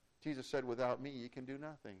Lord. Jesus said, without me, you can do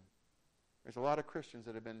nothing. There's a lot of Christians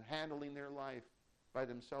that have been handling their life by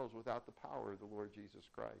themselves without the power of the Lord Jesus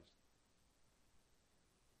Christ.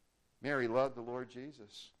 Mary loved the Lord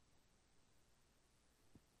Jesus.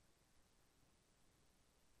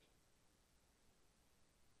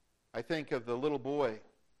 I think of the little boy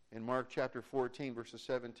in Mark chapter 14, verses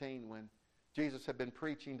 17, when Jesus had been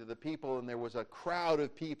preaching to the people and there was a crowd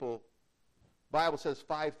of people. The Bible says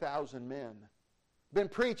 5,000 men. Been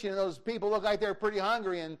preaching and those people look like they're pretty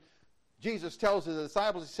hungry, and Jesus tells the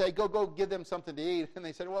disciples, he said, go give them something to eat. And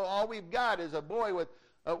they said, well, all we've got is a boy with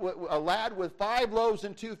a lad with 5 loaves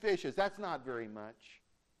and 2 fishes. That's not very much.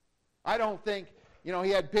 I don't think, he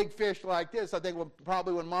had big fish like this. I think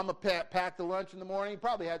probably when Mama packed the lunch in the morning, he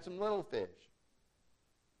probably had some little fish.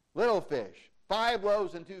 Little fish. 5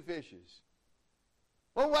 loaves and 2 fishes.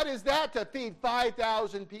 Well, what is that to feed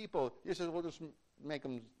 5,000 people? He says, we'll just make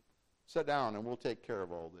them sit down and we'll take care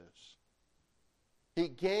of all this. He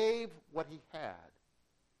gave what he had.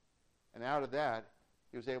 And out of that,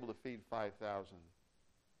 he was able to feed 5,000.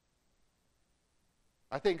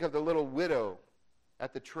 I think of the little widow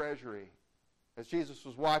at the treasury as Jesus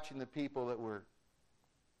was watching the people that were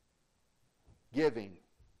giving.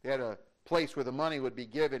 They had a place where the money would be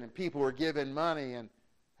given, and people were giving money, and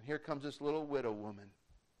here comes this little widow woman.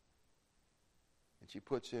 And she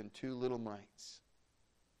puts in 2 little mites.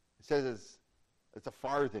 It says it's a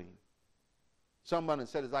farthing. Someone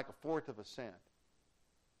said it's like 1/4 of a cent.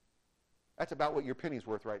 That's about what your penny's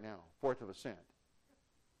worth right now, 1/4 of a cent.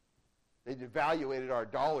 They devaluated our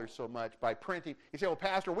dollars so much by printing. You say, well,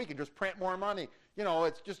 Pastor, we can just print more money.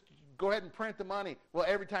 It's just go ahead and print the money. Well,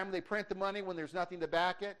 every time they print the money when there's nothing to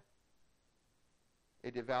back it,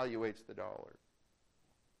 it devaluates the dollar.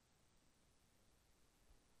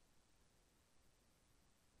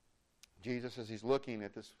 Jesus, as he's looking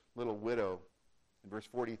at this little widow, in verse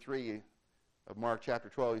 43 of Mark chapter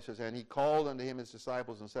 12, he says, and he called unto him his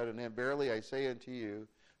disciples and said unto them, verily I say unto you,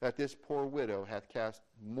 that this poor widow hath cast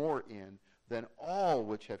more in than all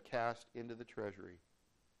which have cast into the treasury.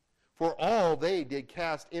 For all they did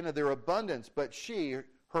cast into their abundance, but she,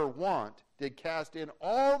 her want, did cast in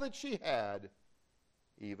all that she had,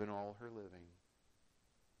 even all her living.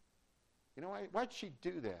 Why'd she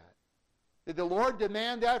do that? Did the Lord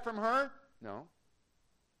demand that from her? No.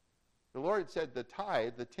 The Lord said the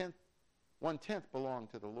tithe, the 1/10 belonged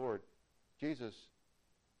to the Lord. Jesus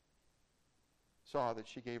saw that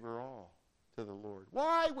she gave her all to the Lord.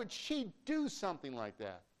 Why would she do something like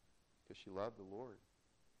that? Because she loved the Lord.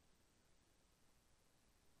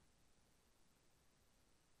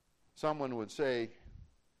 Someone would say,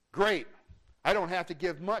 great, I don't have to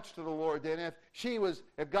give much to the Lord then.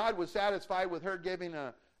 If God was satisfied with her giving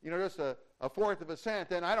just a fourth of a cent,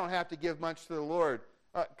 then I don't have to give much to the Lord.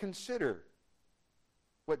 Consider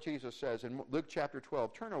what Jesus says in Luke chapter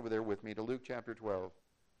 12. Turn over there with me to Luke chapter 12.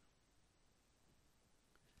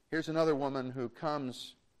 Here's another woman who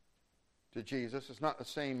comes to Jesus. It's not the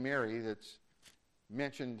same Mary that's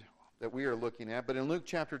mentioned that we are looking at, but in Luke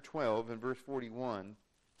chapter 12 and verse 41,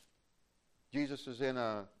 Jesus is in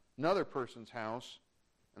another person's house.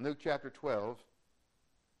 In Luke chapter 12,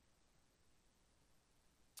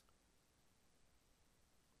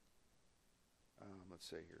 let's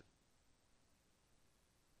see here.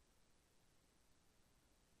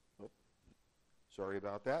 Oh, sorry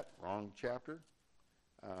about that. Wrong chapter.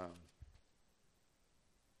 I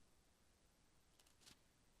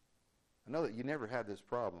know that you never had this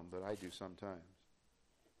problem, but I do sometimes.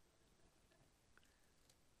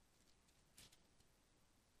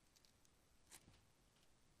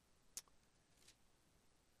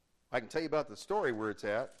 I can tell you about the story where it's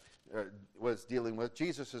at, was dealing with.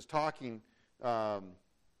 Jesus is talking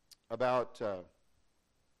about to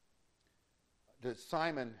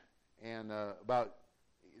Simon and about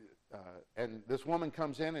and this woman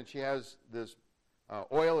comes in and she has this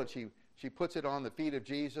oil and she puts it on the feet of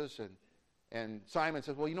Jesus and Simon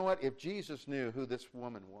says, well, you know what? If Jesus knew who this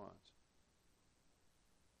woman was,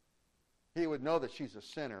 he would know that she's a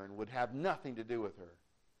sinner and would have nothing to do with her.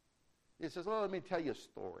 He says, well, let me tell you a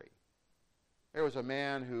story. There was a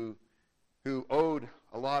man who owed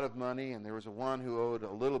a lot of money, and there was one who owed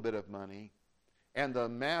a little bit of money. And the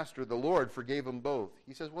master, the Lord, forgave them both.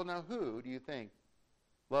 He says, well, now who do you think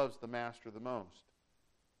loves the master the most?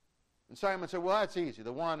 And Simon said, well, that's easy.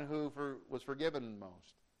 The one who was forgiven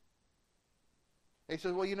most. He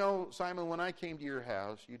says, well, you know, Simon, when I came to your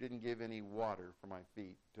house, you didn't give any water for my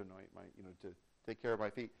feet to anoint to take care of my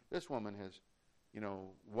feet. This woman has,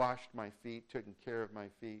 washed my feet, taken care of my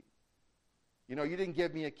feet. You didn't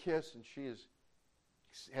give me a kiss, and she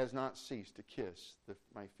has not ceased to kiss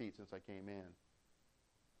my feet since I came in.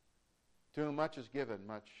 To whom much is given,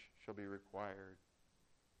 much shall be required.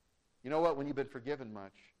 You know what? When you've been forgiven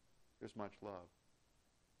much, there's much love.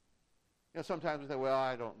 Sometimes we say, well,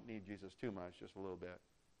 I don't need Jesus too much, just a little bit.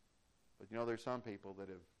 But there's some people that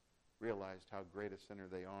have realized how great a sinner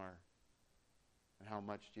they are and how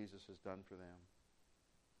much Jesus has done for them.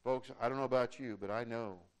 Folks, I don't know about you, but I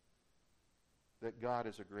know that God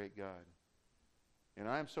is a great God. And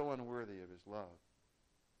I'm so unworthy of his love.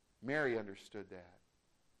 Mary understood that.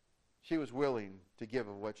 She was willing to give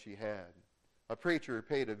of what she had. A preacher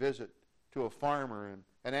paid a visit to a farmer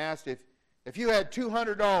and asked if you had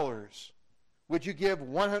 $200, would you give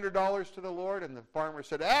 $100 to the Lord? And the farmer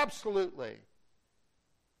said, absolutely.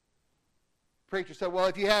 The preacher said, well,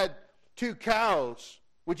 if you had 2 cows,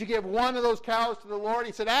 would you give one of those cows to the Lord?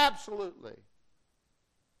 He said, absolutely.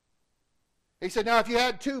 He said, now if you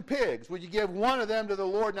had 2 pigs, would you give one of them to the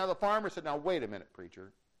Lord? Now the farmer said, now wait a minute,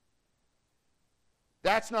 preacher.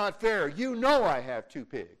 That's not fair. You know I have 2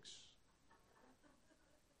 pigs.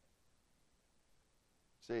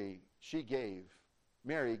 See,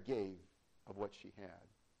 Mary gave of what she had.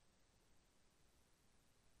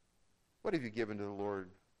 What have you given to the Lord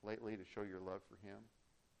lately to show your love for him?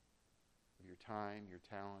 Your time, your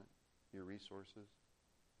talent, your resources?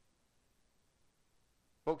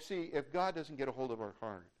 Folks, see, if God doesn't get a hold of our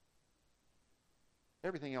heart,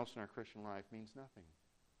 everything else in our Christian life means nothing.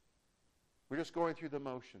 We're just going through the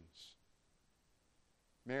motions.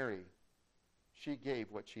 Mary, she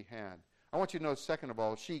gave what she had. I want you to know, second of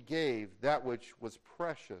all, she gave that which was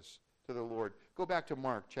precious to the Lord. Go back to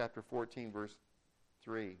Mark chapter 14, verse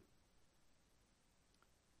 3.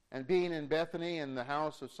 And being in Bethany in the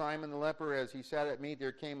house of Simon the leper, as he sat at meat,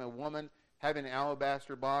 there came a woman having an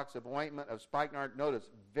alabaster box of ointment of spikenard. Notice,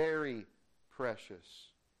 very precious.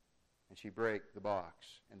 And she brake the box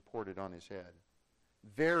and poured it on his head.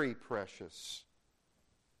 Very precious.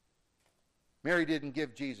 Mary didn't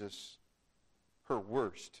give Jesus her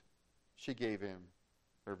worst. She gave him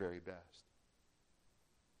her very best.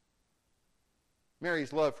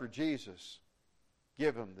 Mary's love for Jesus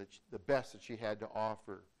gave him the best that she had to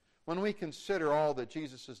offer. When we consider all that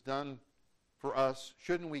Jesus has done for us,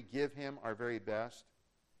 shouldn't we give him our very best?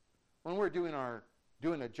 When we're doing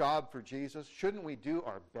a job for Jesus, shouldn't we do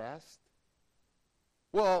our best?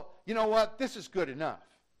 Well, you know what? This is good enough.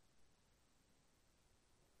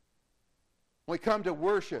 When we come to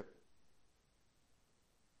worship,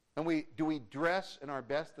 And do we dress in our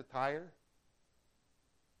best attire?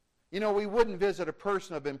 You know, we wouldn't visit a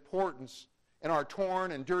person of importance in our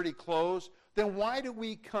torn and dirty clothes. Then why do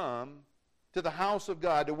we come to the house of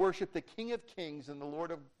God to worship the King of Kings and the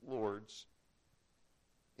Lord of Lords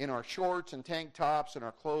in our shorts and tank tops and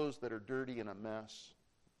our clothes that are dirty and a mess?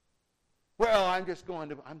 Well, I'm going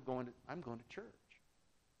to church.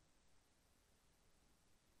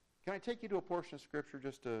 Can I take you to a portion of Scripture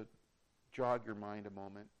just to jog your mind a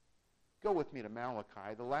moment? Go with me to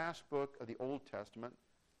Malachi, the last book of the Old Testament,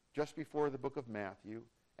 just before the book of Matthew,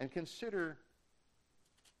 and consider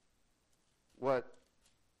what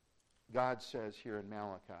God says here in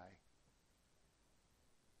Malachi.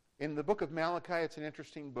 In the book of Malachi, it's an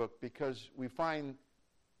interesting book because we find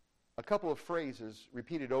a couple of phrases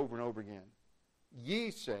repeated over and over again.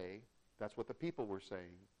 Ye say, that's what the people were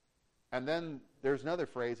saying. And then there's another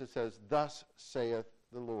phrase that says, thus saith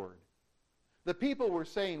the Lord. The people were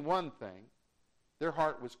saying one thing. Their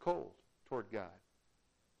heart was cold toward God.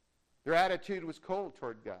 Their attitude was cold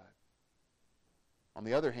toward God. On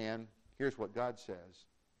the other hand, here's what God says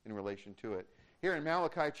in relation to it. Here in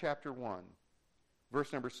Malachi chapter 1,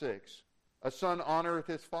 verse number 6, a son honoreth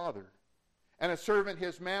his father, and a servant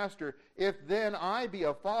his master. If then I be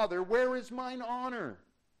a father, where is mine honor?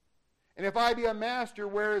 And if I be a master,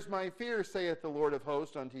 where is my fear, saith the Lord of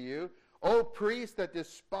hosts unto you? O priests that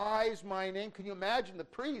despise my name. Can you imagine the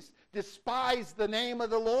priests despise the name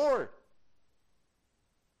of the Lord?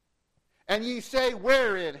 And ye say,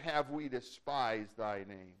 wherein have we despised thy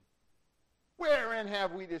name? Wherein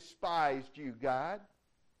have we despised you, God?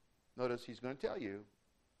 Notice he's going to tell you.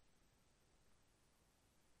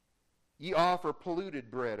 Ye offer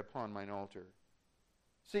polluted bread upon mine altar.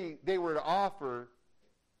 See, they were to offer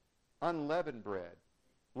unleavened bread.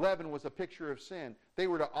 Leaven was a picture of sin. They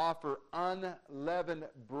were to offer unleavened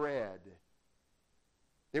bread.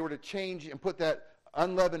 They were to change and put that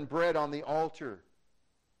unleavened bread on the altar.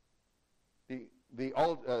 The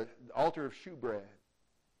altar of shewbread.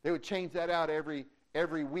 They would change that out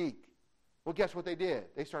every week. Well, guess what they did?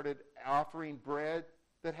 They started offering bread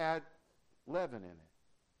that had leaven in it.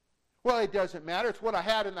 Well, it doesn't matter. It's what I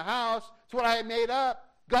had in the house. It's what I had made up.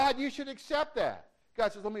 God, you should accept that.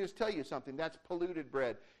 God says, let me just tell you something. That's polluted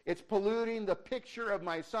bread. It's polluting the picture of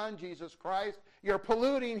my Son, Jesus Christ. You're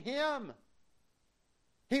polluting him.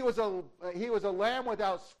 He was a lamb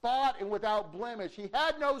without spot and without blemish. He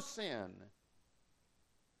had no sin.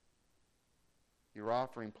 You're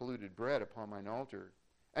offering polluted bread upon mine altar.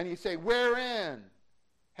 And you say, wherein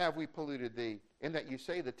have we polluted thee? In that you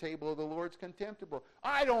say the table of the Lord's contemptible.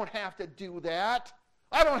 I don't have to do that.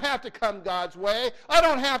 I don't have to come God's way. I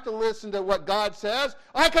don't have to listen to what God says.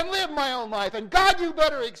 I can live my own life. And God, you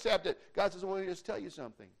better accept it. God says, well, let me just tell you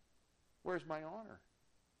something. Where's my honor?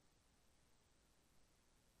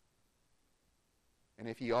 And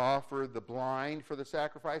if ye offer the blind for the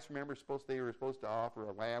sacrifice, remember they were supposed to offer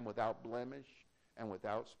a lamb without blemish and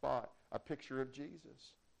without spot, a picture of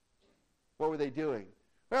Jesus. What were they doing?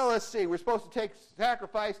 Well, let's see. We're supposed to take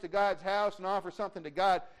sacrifice to God's house and offer something to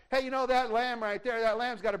God. Hey, you know that lamb right there, that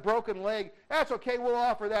lamb's got a broken leg. That's okay. We'll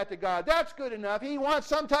offer that to God. That's good enough. He wants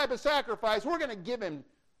some type of sacrifice. We're going to give him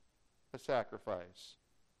a sacrifice.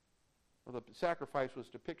 Well, the sacrifice was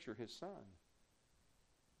to picture his Son.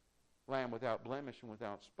 Lamb without blemish and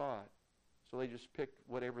without spot. So they just picked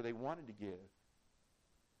whatever they wanted to give.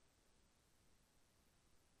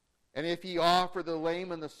 And if ye offer the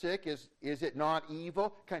lame and the sick, is it not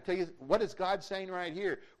evil? Can I tell you, what is God saying right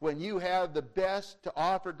here? When you have the best to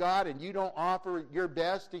offer God and you don't offer your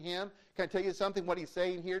best to him, can I tell you something, what he's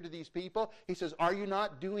saying here to these people? He says, are you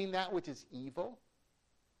not doing that which is evil?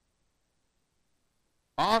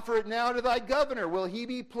 Offer it now to thy governor. Will he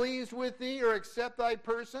be pleased with thee or accept thy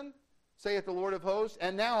person? Saith the Lord of hosts.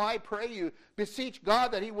 And now I pray you, beseech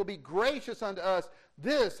God that he will be gracious unto us.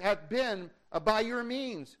 This hath been by your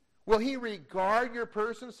means. Will he regard your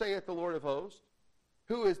person, saith the Lord of hosts?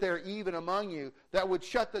 Who is there even among you that would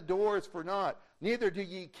shut the doors for naught? Neither do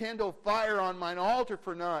ye kindle fire on mine altar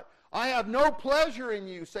for naught. I have no pleasure in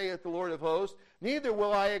you, saith the Lord of hosts. Neither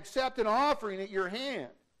will I accept an offering at your hand.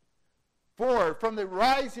 For from the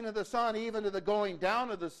rising of the sun even to the going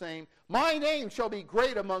down of the same, my name shall be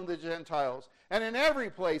great among the Gentiles. And in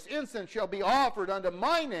every place incense shall be offered unto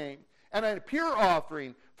my name, and a pure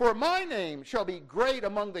offering. For my name shall be great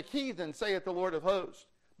among the heathen, saith the Lord of hosts.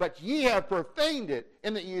 But ye have profaned it,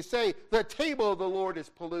 in that ye say, the table of the Lord is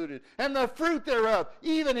polluted, and the fruit thereof,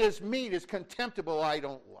 even his meat, is contemptible. I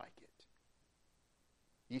don't like it.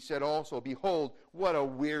 Ye said also, behold, what a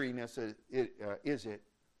weariness is it,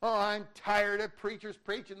 Oh, I'm tired of preachers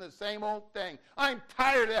preaching the same old thing. I'm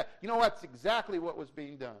tired of that. You know, that's exactly what was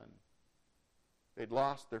being done. They'd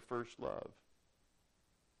lost their first love.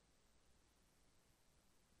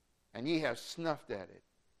 And ye have snuffed at it,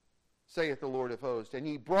 saith the Lord of hosts. And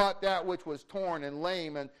ye brought that which was torn and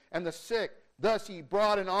lame and the sick. Thus ye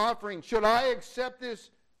brought an offering. Should I accept this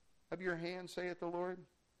of your hand, saith the Lord?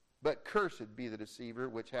 But cursed be the deceiver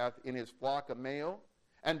which hath in his flock a male,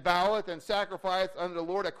 and voweth and sacrificeth unto the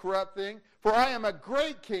Lord a corrupt thing. For I am a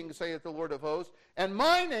great king, saith the Lord of hosts, and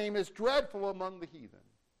my name is dreadful among the heathen.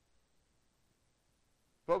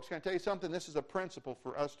 Folks, can I tell you something? This is a principle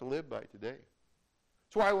for us to live by today.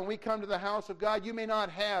 That's why when we come to the house of God, you may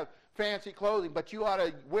not have fancy clothing, but you ought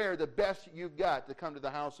to wear the best you've got to come to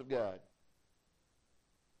the house of God.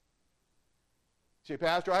 Say,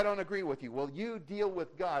 Pastor, I don't agree with you. Well, you deal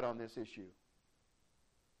with God on this issue.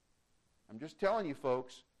 I'm just telling you,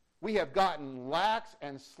 folks, we have gotten lax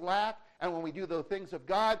and slack, and when we do the things of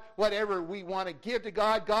God, whatever we want to give to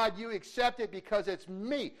God, God, you accept it because it's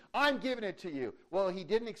me. I'm giving it to you. Well, he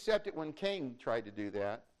didn't accept it when Cain tried to do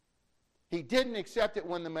that. He didn't accept it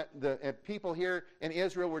when the people here in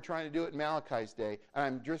Israel were trying to do it in Malachi's day. And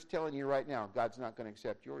I'm just telling you right now, God's not going to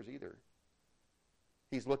accept yours either.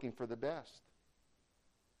 He's looking for the best.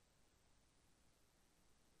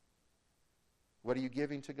 What are you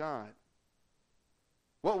giving to God?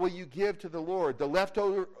 What will you give to the Lord? The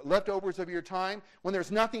leftovers of your time? When there's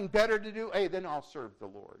nothing better to do, hey, then I'll serve the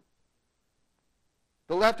Lord.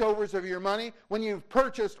 The leftovers of your money? When you've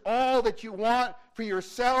purchased all that you want for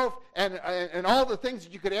yourself and all the things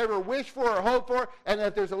that you could ever wish for or hope for, and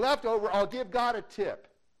if there's a leftover, I'll give God a tip.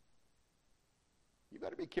 You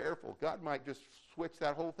better be careful. God might just switch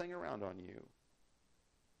that whole thing around on you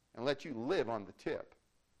and let you live on the tip.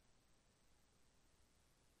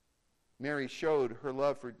 Mary showed her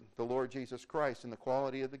love for the Lord Jesus Christ in the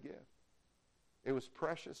quality of the gift. It was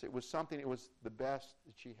precious. It was something, it was the best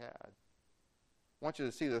that she had. I want you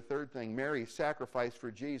to see the third thing. Mary's sacrifice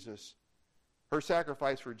for Jesus. Her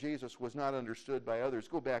sacrifice for Jesus was not understood by others.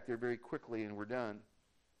 Go back there very quickly and we're done.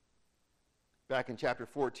 Back in chapter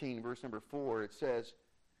 14, verse number 4, it says,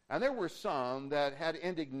 And there were some that had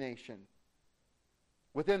indignation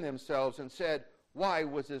within themselves and said, Why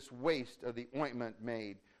was this waste of the ointment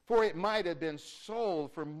made? For it might have been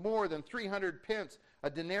sold for more than 300 pence a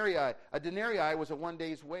denarii. A denarii was a one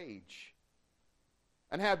day's wage.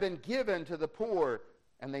 And have been given to the poor.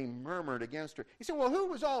 And they murmured against her. You say, well, who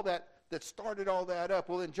was all that started all that up?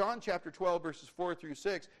 Well, in John chapter 12, verses 4 through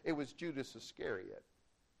 6, it was Judas Iscariot.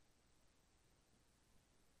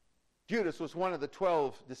 Judas was one of the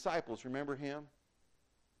 12 disciples. Remember him?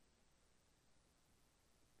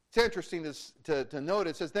 It's interesting to note.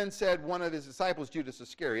 It says, Then said one of his disciples, Judas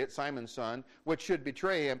Iscariot, Simon's son, which should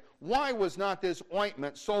betray him, Why was not this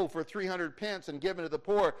ointment sold for 300 pence and given to the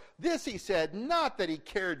poor? This he said, not that he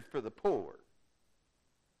cared for the poor,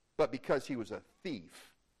 but because he was a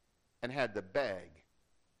thief and had the bag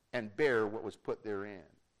and bear what was put therein.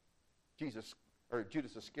 Judas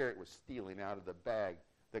Iscariot was stealing out of the bag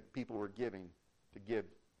that people were giving to give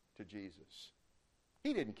to Jesus.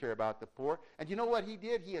 He didn't care about the poor. And you know what he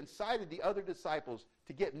did? He incited the other disciples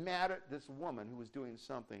to get mad at this woman who was doing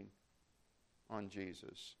something on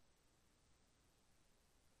Jesus.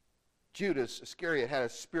 Judas Iscariot had a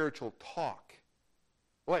spiritual talk.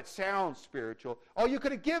 Well, it sounds spiritual. Oh, you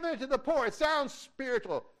could have given it to the poor. It sounds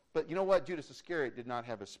spiritual. But you know what? Judas Iscariot did not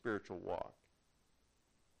have a spiritual walk.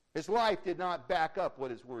 His life did not back up what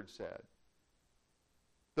his word said.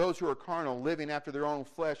 Those who are carnal, living after their own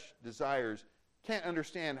flesh desires, can't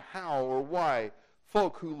understand how or why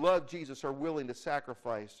folk who love Jesus are willing to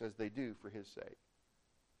sacrifice as they do for his sake.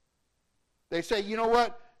 They say, you know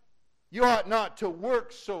what? You ought not to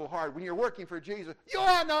work so hard. When you're working for Jesus, you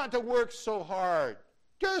ought not to work so hard.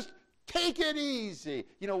 Just take it easy.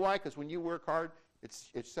 You know why? Because when you work hard,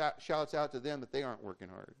 it shouts out to them that they aren't working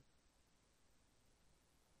hard.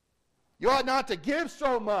 You ought not to give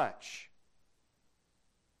so much.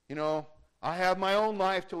 You know, I have my own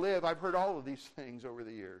life to live. I've heard all of these things over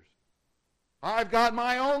the years. I've got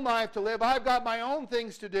my own life to live. I've got my own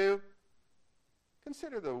things to do.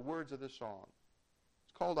 Consider the words of the song.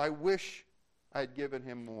 It's called, I Wish I'd Given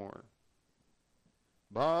Him More.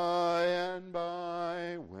 By and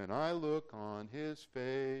by, when I look on his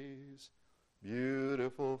face,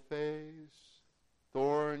 beautiful face,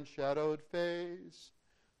 thorn-shadowed face,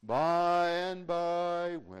 by and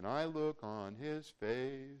by, when I look on his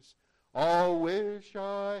face, I'll wish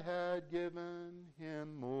I had given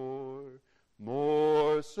him more,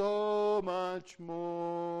 more, so much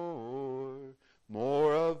more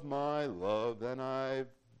of my love than I've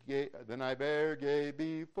e'er gave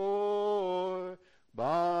before.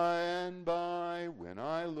 By and by, when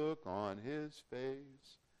I look on his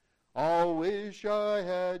face, I'll wish I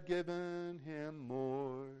had given him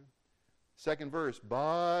more. Second verse,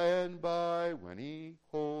 by and by, when he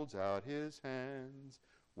holds out his hands,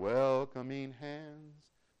 welcoming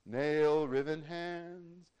hands, nail-riven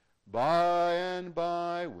hands, by and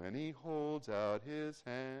by, when he holds out his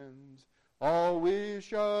hands, I'll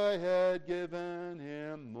wish I had given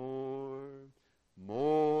him more.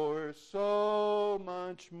 More, so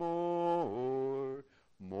much more,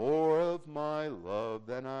 more of my love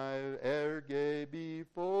than I e'er gave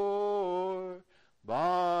before.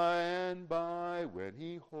 By and by, when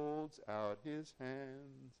he holds out his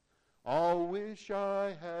hands, I'll wish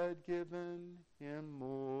I had given him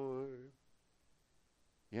more.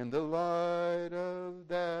 In the light of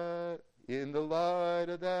that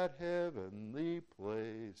heavenly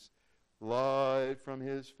place, light from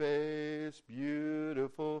his face,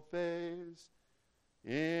 beautiful face.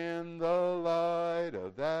 In the light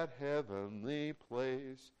of that heavenly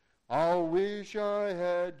place, I'll wish I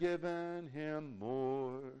had given him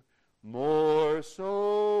more. More,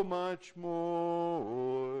 so much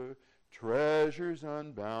more. Treasures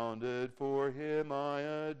unbounded for him I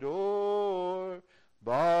adore.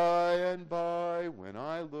 By and by, when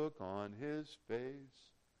I look on his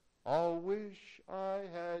face, I'll wish I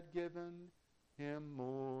had given him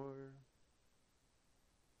more.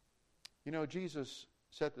 You know, Jesus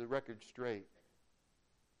set the record straight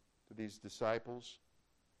to these disciples.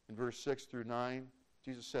 In verse 6 through 9,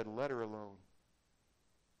 Jesus said, let her alone.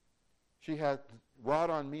 She hath wrought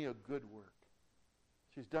on me a good work.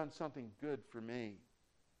 She's done something good for me.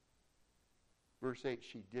 Verse 8,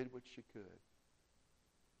 she did what she could.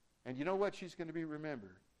 And you know what? She's going to be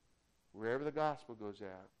remembered. Wherever the gospel goes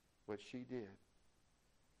out, what she did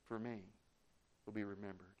for me will be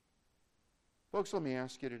remembered. Folks, let me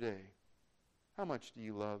ask you today, how much do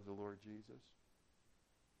you love the Lord Jesus?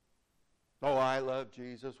 Oh, I love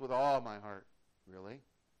Jesus with all my heart. Really?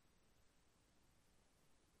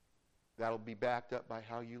 That'll be backed up by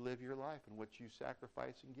how you live your life and what you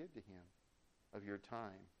sacrifice and give to him of your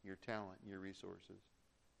time, your talent, and your resources.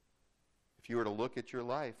 If you were to look at your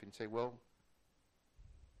life and say, well,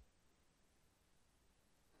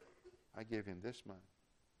 I give him this much,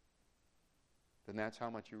 then that's how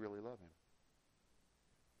much you really love him.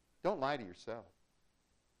 Don't lie to yourself.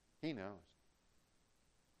 He knows.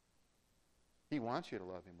 He wants you to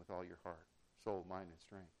love him with all your heart, soul, mind, and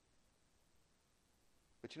strength.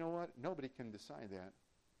 But you know what? Nobody can decide that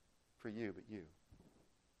for you but you.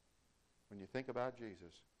 When you think about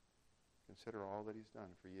Jesus, consider all that he's done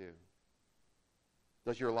for you.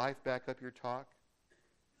 Does your life back up your talk?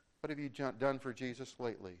 What have you done for Jesus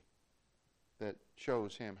lately that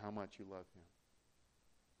shows him how much you love him?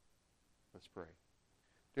 Let's pray.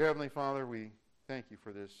 Dear Heavenly Father, we thank you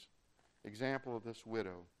for this example of this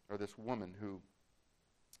widow, or this woman who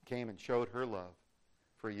came and showed her love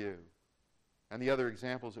for you, and the other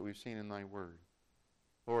examples that we've seen in thy word.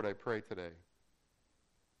 Lord, I pray today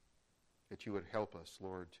that you would help us,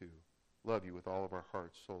 Lord, to love you with all of our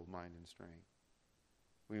heart, soul, mind, and strength.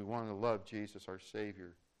 We want to love Jesus, our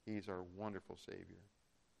Savior. He's our wonderful Savior.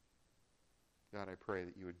 God, I pray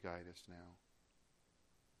that you would guide us now.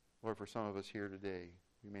 Lord, for some of us here today,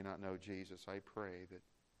 we may not know Jesus. I pray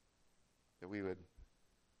that we would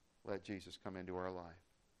let Jesus come into our life.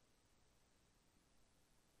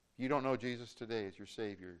 If you don't know Jesus today as your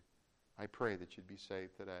Savior, I pray that you'd be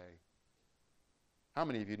saved today. How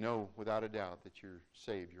many of you know without a doubt that you're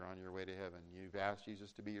saved, you're on your way to heaven? You've asked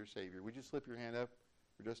Jesus to be your Savior. Would you slip your hand up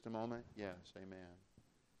for just a moment? Yes, amen.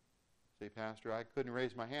 Say, Pastor, I couldn't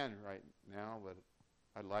raise my hand right now, but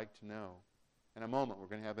I'd like to know. In a moment, we're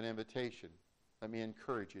going to have an invitation. Let me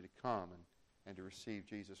encourage you to come and to receive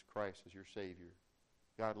Jesus Christ as your Savior.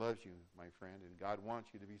 God loves you, my friend, and God wants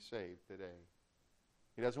you to be saved today.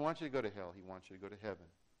 He doesn't want you to go to hell. He wants you to go to heaven.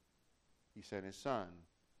 He sent his Son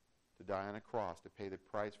to die on a cross to pay the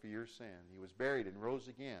price for your sin. He was buried and rose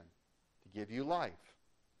again to give you life.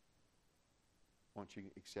 Won't you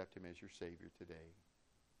accept him as your Savior today?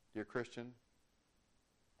 Dear Christian,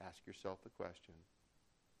 ask yourself the question,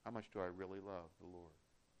 how much do I really love the Lord?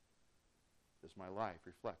 Does my life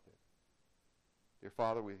reflect it? Dear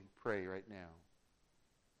Father, we pray right now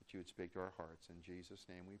that you would speak to our hearts. In Jesus'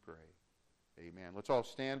 name we pray. Amen. Let's all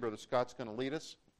stand. Brother Scott's going to lead us.